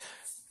this, Chris.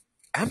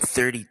 I'm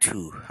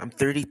 32. I'm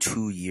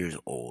 32 years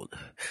old,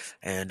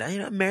 and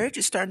marriage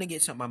is starting to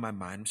get something on my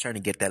mind. I'm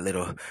starting to get that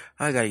little.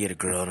 I gotta get a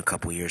girl in a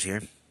couple years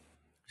here.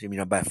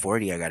 So, by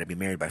 40, I gotta be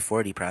married by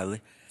 40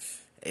 probably.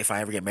 If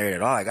I ever get married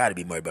at all, I gotta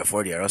be married by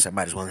 40, or else I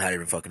might as well not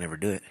even fucking ever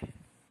do it.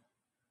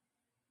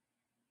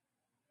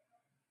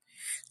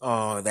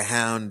 Oh, the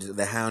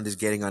hound is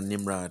getting on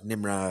Nimrod.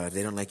 Nimrod,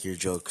 they don't like your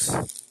jokes.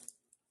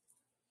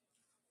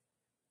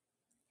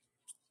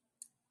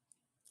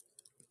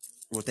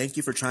 Well, thank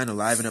you for trying to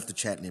liven up the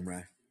chat,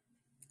 Nimrod.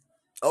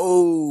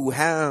 Oh,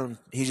 hound.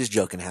 He's just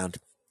joking, hound.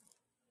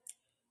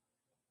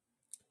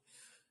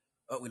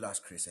 Oh, we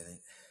lost Chris, I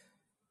think.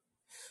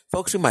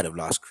 Folks, we might have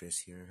lost Chris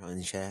here on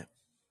the chat.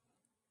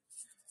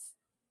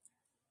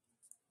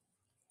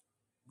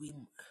 We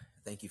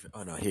thank you for.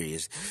 Oh no, here he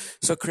is.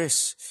 So,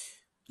 Chris,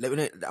 I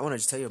want to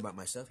just tell you about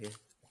myself here.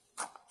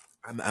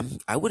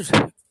 I would,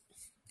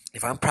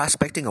 if I'm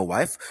prospecting a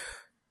wife,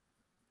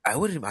 I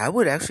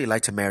would actually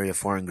like to marry a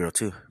foreign girl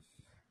too.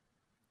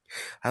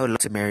 I would like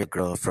to marry a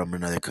girl from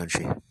another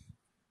country,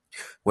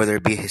 whether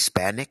it be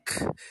Hispanic,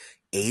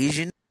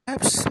 Asian,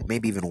 perhaps,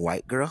 maybe even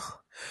white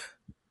girl.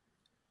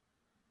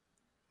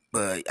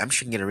 But I'm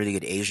sure you can get a really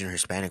good Asian or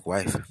Hispanic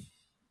wife. You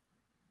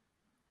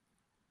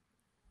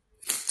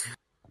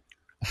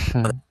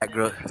That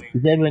girl,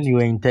 said when you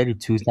were in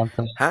 32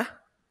 something. huh?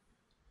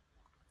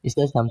 You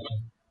said something.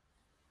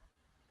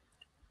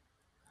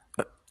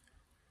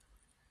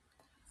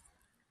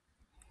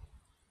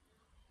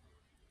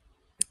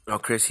 Oh,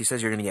 Chris, he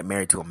says you're gonna get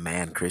married to a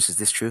man. Chris, is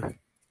this true?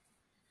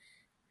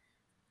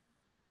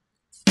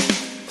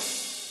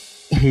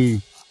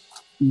 He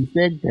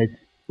said that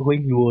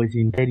when he was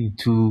in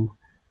 32,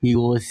 he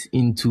was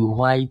into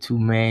white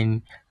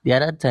men. The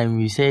other time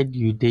you said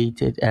you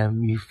dated,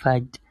 you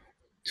fucked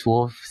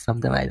 12,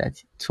 something like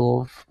that.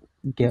 12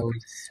 girls.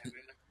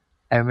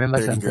 I remember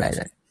 30 something like girls.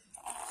 that.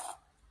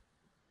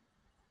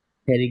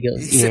 30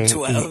 girls. He said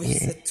Yeah, yeah, 12. He yeah.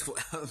 said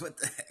 12. What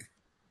the heck?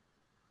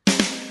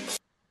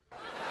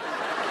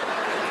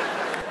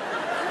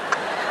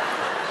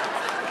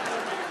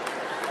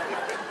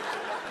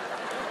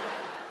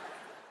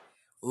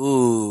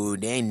 Ooh,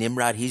 dang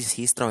Nimrod,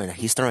 he's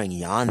throwing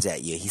yawns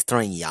at you. He's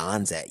throwing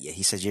yawns at you.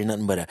 He says you're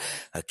nothing but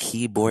a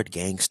keyboard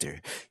gangster.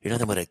 You're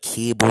nothing but a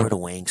keyboard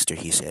wankster,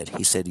 he said.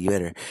 He said you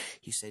better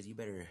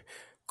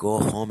go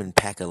home and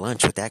pack a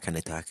lunch with that kind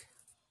of talk.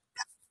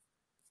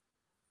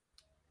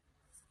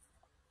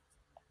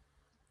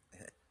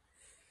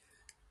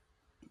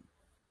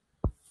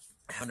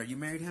 Hound, are you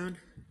married, Hound?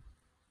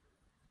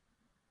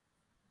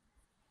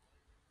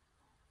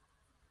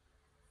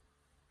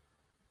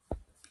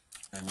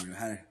 I mean,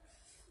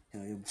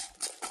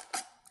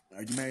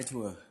 are you married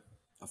to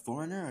a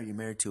foreigner or are you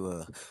married to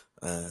a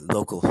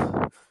local?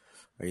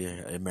 Are you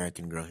an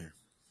American girl here?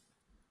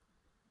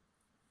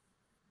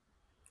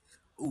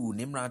 Ooh,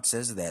 Nimrod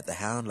says that the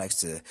hound likes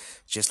to,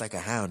 just like a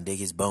hound, dig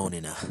his bone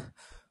in a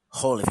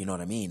hole, if you know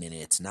what I mean. And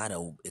it's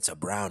a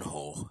brown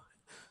hole.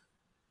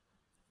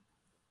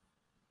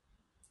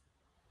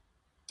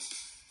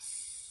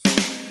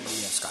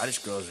 Scottish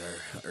girls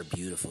are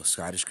beautiful.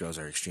 Scottish girls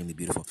are extremely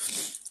beautiful.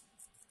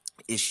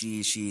 Is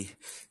she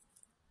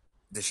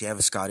does she have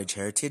a Scottish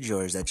heritage,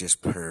 or is that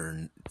just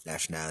her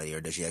nationality, or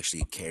does she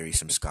actually carry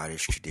some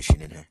Scottish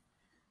tradition in her?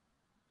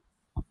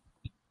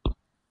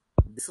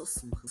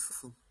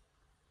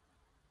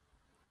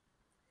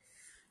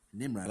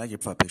 Nimrod, I like your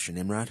profile picture,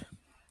 Nimrod.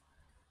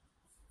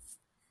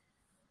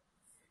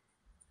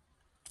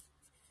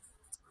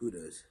 Who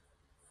does?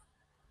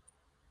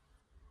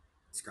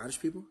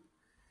 Scottish people?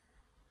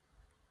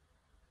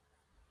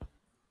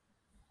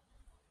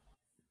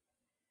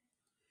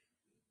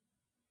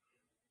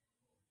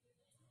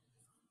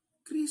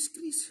 Chris,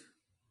 Chris.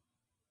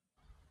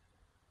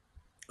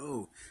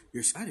 Oh,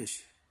 you're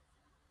Scottish.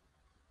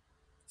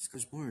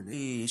 Scottish born.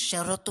 Hey,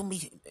 shout out to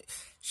me.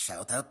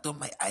 Shout out to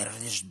my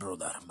Irish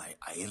brother. My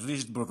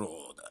Irish brother.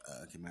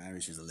 Okay, my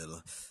Irish is a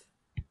little.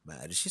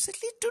 My Irish is a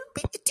little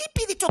bit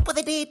tippy the top of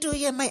the day to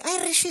you. My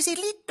Irish is a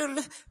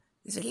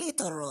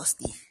little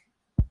rusty.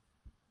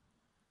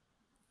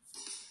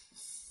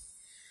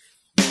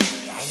 My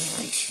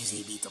Irish is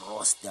a bit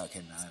rusty. Okay,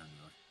 I don't know.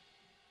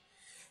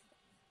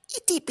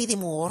 Tippy the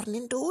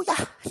morning, do ya?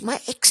 My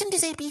accent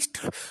is a bit.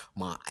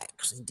 My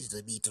accent is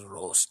a bit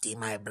rusty,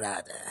 my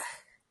brother.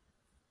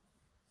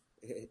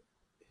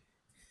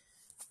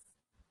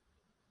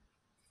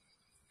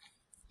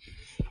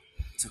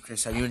 So,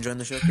 Chris, are you enjoying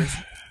the show, Chris?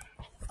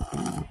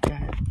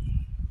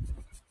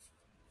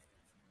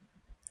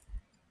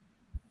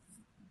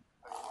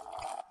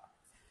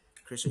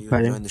 Chris, are you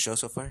Pardon? enjoying the show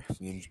so far?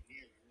 Hey,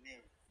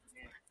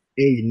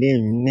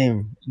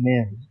 name.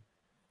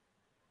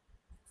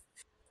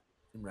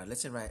 Nimrod,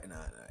 let's invite. No,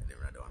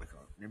 Nimrod don't want to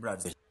call.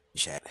 Nimrod's in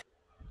chat.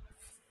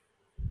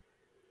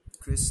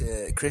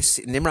 Chris,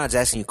 Nimrod's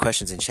asking you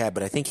questions in chat,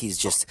 but I think he's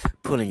just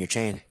pulling your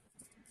chain.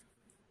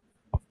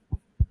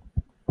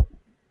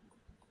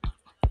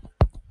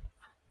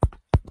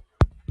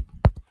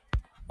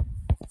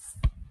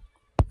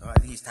 Oh, I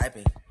think he's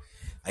typing.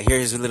 I hear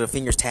his little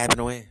fingers tapping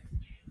away.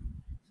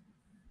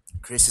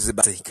 Chris is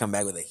about to come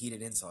back with a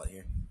heated insult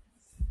here.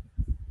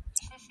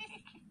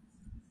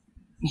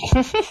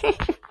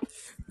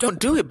 Don't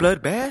do it,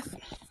 bloodbath.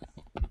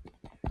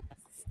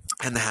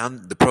 And the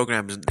Hound, the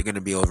program is going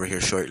to be over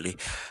here shortly.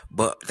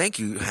 But thank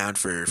you, Hound,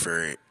 for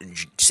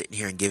sitting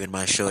here and giving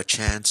my show a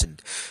chance and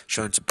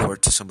showing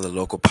support to some of the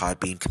local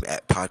Podbean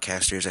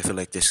podcasters. I feel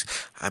like this,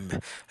 I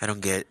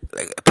don't get,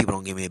 like, people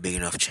don't give me a big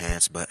enough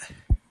chance, but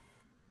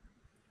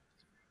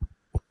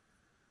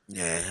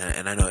yeah,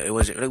 and I know it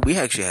was, like, we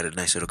actually had a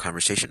nice little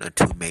conversation on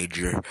two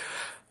major.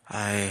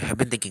 I have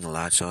been thinking a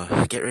lot, so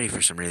get ready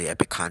for some really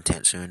epic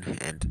content soon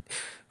and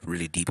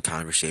really deep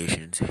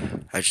conversations.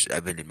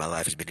 I've been in my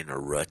life has been in a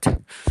rut.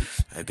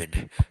 I've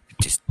been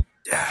just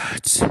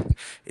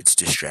it's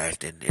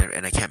distracting,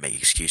 and I can't make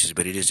excuses,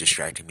 but it is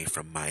distracting me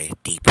from my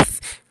deep,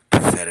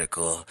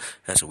 pathetical.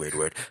 That's a weird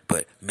word,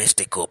 but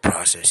mystical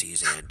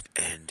processes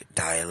and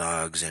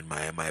dialogues and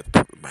my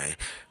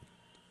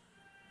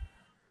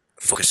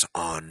focus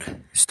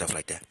on stuff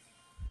like that.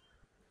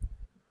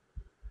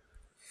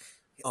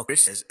 Oh,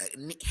 Chris says,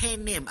 "Hey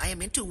Nim, I am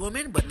into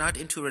women, but not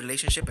into a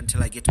relationship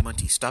until I get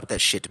money. Stop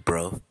that shit,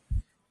 bro."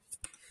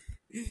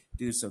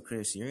 Dude, so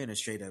Chris, you're in a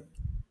straight up.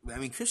 I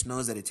mean, Chris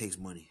knows that it takes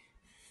money.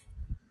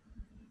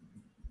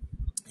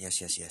 Yes,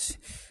 yes, yes.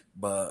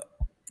 But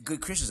good,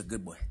 Chris is a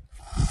good boy.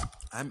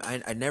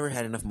 I never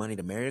had enough money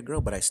to marry a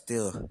girl, but I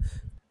still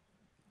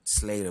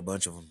slayed a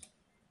bunch of them.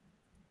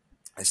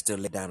 I still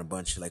laid down a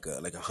bunch like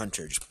a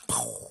hunter. Just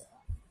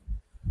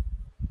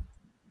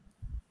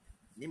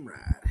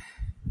Nimrod.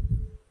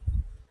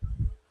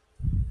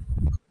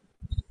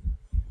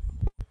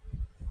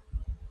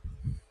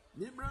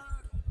 Nimrod.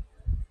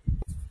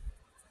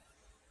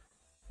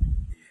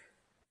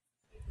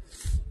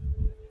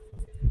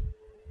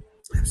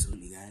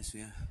 Absolutely, guys.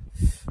 Yeah.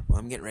 Well,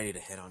 I'm getting ready to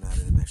head on out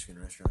of the Mexican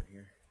restaurant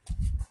here.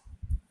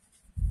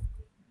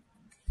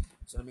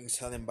 So let me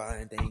tell them bye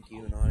and thank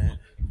you and all that.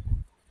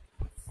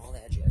 All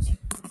that jazz.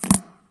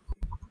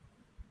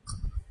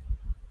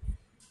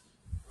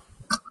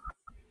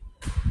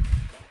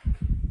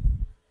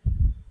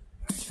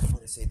 I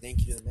want to say thank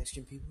you to the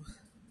Mexican people.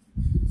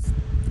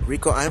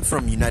 Rico, I'm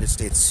from United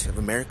States of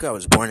America. I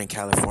was born in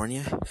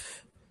California.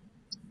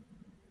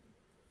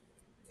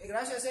 Hey,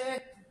 gracias, eh.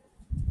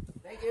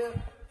 Thank you.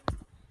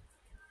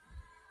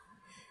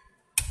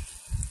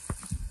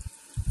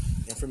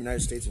 I'm from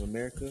United States of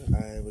America.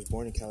 I was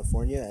born in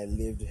California. I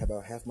lived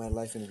about half my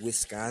life in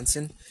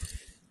Wisconsin,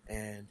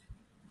 and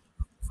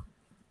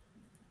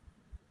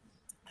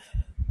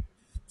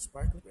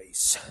sparkling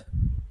race.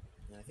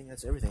 And I think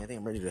that's everything. I think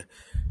I'm ready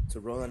to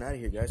roll on out of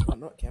here, guys. Oh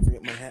no, can't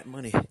forget my hat and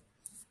money. All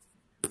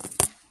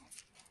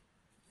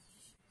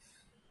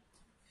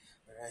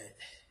right,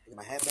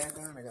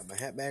 I got my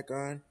hat back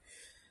on.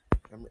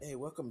 Hey,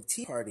 welcome to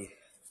Tea Party.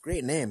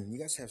 Great name. You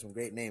guys have some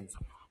great names.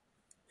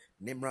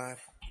 Nimrod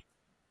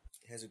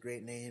has a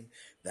great name.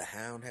 The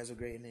Hound has a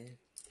great name.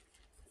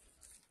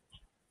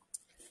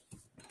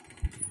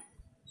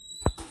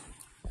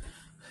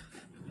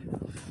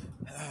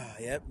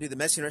 Yep, dude, the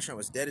Mexican restaurant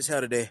was dead as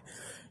hell today.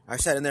 I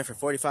sat in there for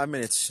 45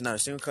 minutes, not a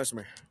single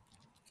customer.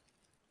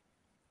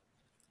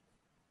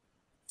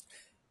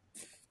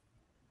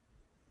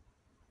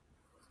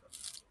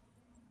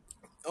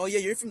 Oh yeah,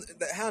 you're from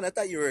the Hound. I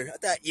thought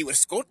you were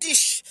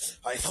Scottish.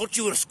 I thought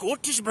you were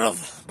Scottish, bro.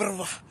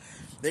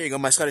 There you go.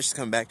 My Scottish is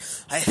coming back.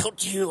 I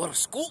thought you were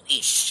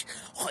Scottish.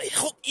 I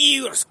thought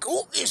you were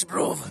Scottish,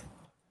 bro.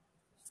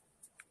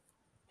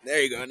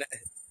 There you go.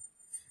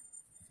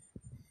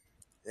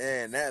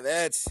 And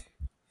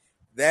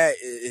that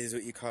is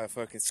what you call a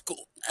fucking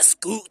a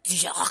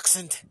Scottish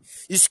accent.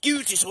 You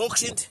Scottish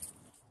accent.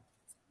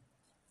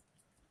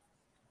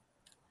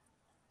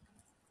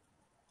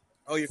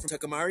 Oh, you're from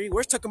Tucumari?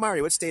 Where's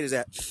Tucumari? What state is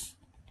that?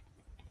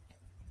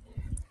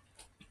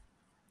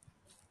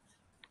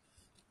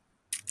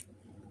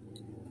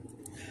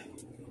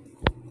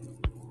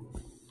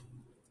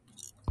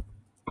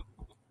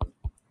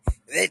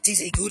 That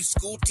is a good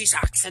Scottish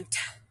accent.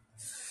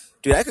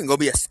 Dude, I can go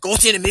be a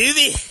Scot in a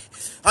movie.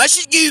 I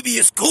should go be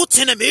a Scot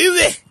in a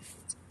movie.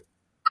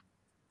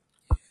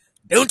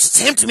 Don't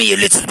tempt me, you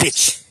little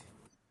bitch.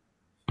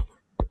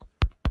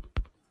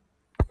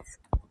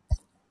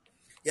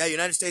 Yeah,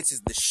 United States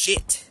is the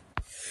shit.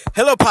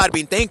 Hello,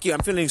 Podbean. Thank you. I'm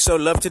feeling so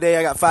loved today.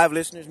 I got 5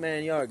 listeners,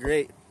 man. Y'all are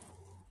great.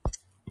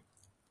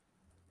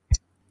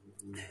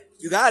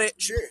 You got it.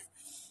 Sure.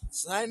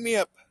 Sign me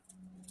up.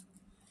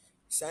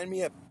 Sign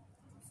me up.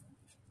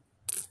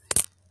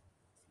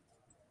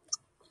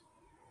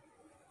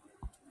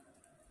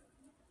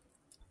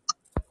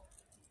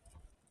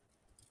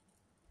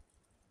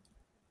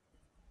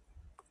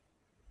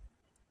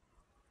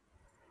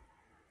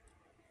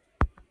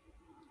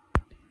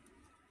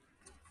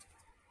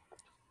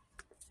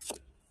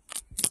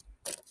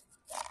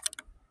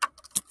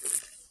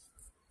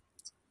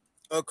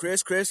 Oh,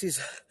 Chris, he's.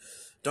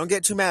 Don't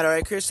get too mad, all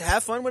right, Chris?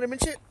 Have fun with him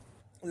and shit.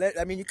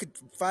 You could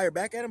fire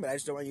back at him, but I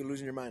just don't want you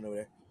losing your mind over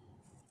there.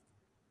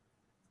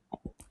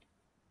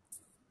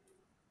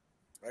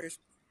 Right, Chris?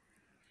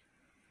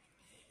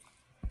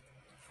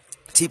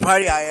 Tea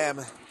Party, I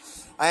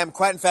am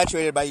quite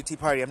infatuated by you, Tea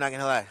Party. I'm not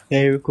gonna lie.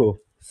 Very cool.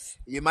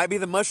 You might be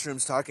the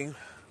mushrooms talking,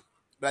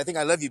 but I think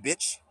I love you,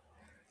 bitch.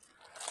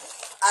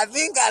 I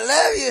think I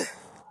love you.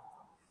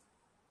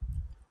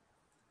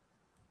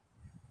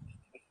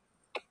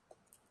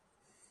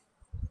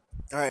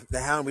 All right,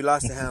 the Hound. We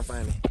lost the Hound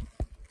finally,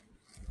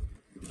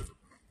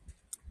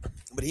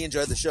 but he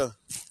enjoyed the show.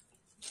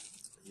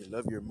 You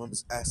love your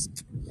mom's ass.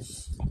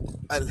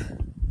 I,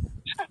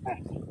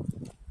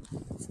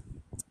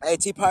 hey,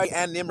 Tea Party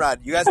and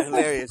Nimrod, you guys are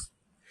hilarious.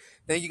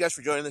 Thank you guys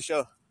for joining the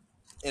show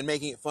and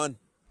making it fun.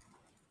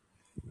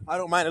 I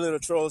don't mind a little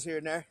trolls here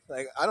and there.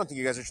 Like, I don't think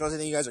you guys are trolls. I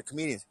think you guys are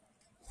comedians.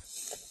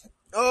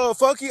 Oh,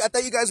 fuck you. I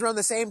thought you guys were on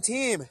the same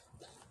team.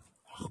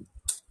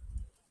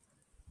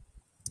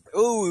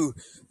 Ooh,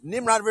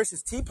 Nimrod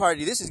versus Tea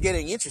Party. This is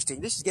getting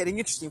interesting.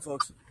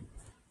 Folks.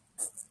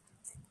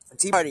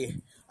 Tea Party.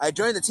 I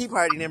joined the Tea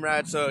Party,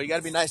 Nimrod, so you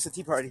gotta be nice to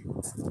Tea Party.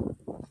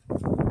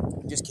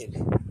 Just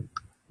kidding.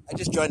 I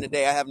just joined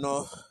today. I have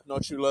no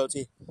true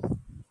loyalty.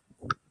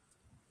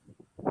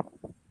 I'm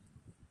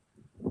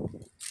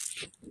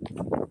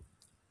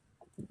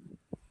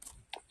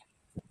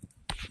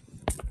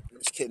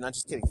just kidding. Not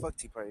just kidding. Fuck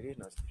Tea Party, dude.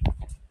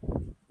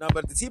 No,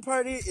 but the Tea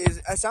Party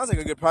it sounds like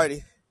a good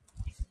party.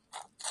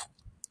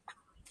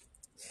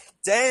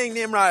 Dang,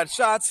 Nimrod.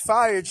 Shots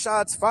fired.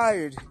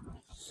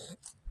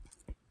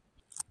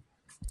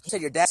 He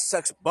said your dad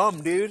sucks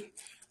bum, dude.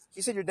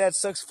 He said your dad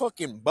sucks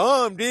fucking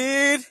bum,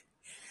 dude.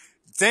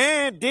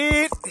 Damn,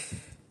 dude.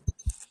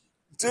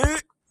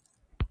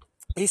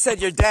 He said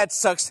your dad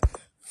sucks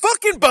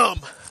fucking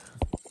bum.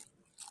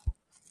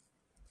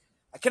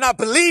 I cannot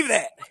believe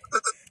that.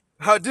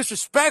 How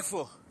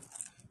disrespectful.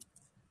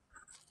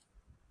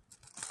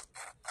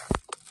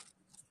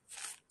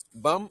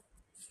 Bum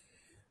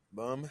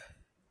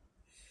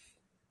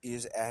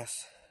is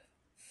ass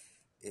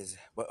is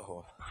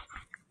butthole.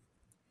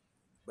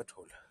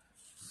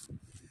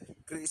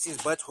 This is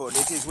butthole.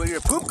 This is where your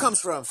poop comes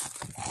from.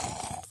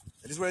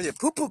 This is where your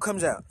poo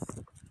comes out.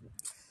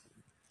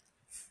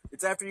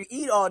 It's after you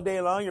eat all day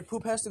long, your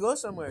poop has to go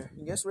somewhere.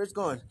 And guess where it's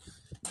going?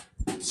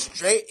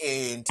 Straight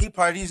in Tea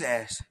Party's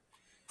ass.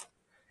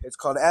 It's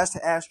called ass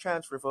to ass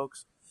transfer,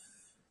 folks.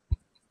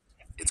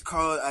 It's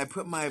called. I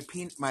put my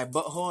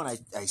butthole and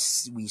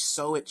we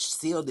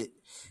sealed it.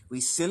 We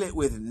seal it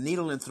with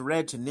needle and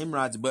thread to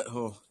Nimrod's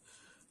butthole,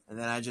 and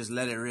then I just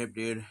let it rip,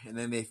 dude. And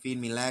then they feed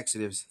me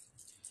laxatives,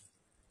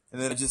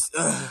 and then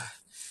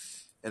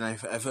I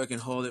fucking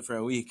hold it for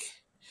a week,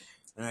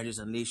 and I just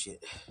unleash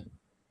it.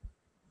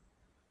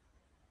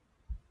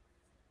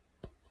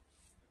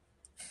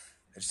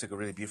 I just took a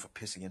really beautiful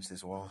piss against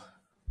this wall.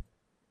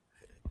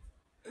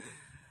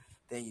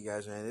 Thank you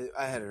guys, man.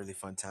 I had a really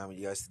fun time with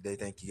you guys today.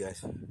 Thank you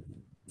guys.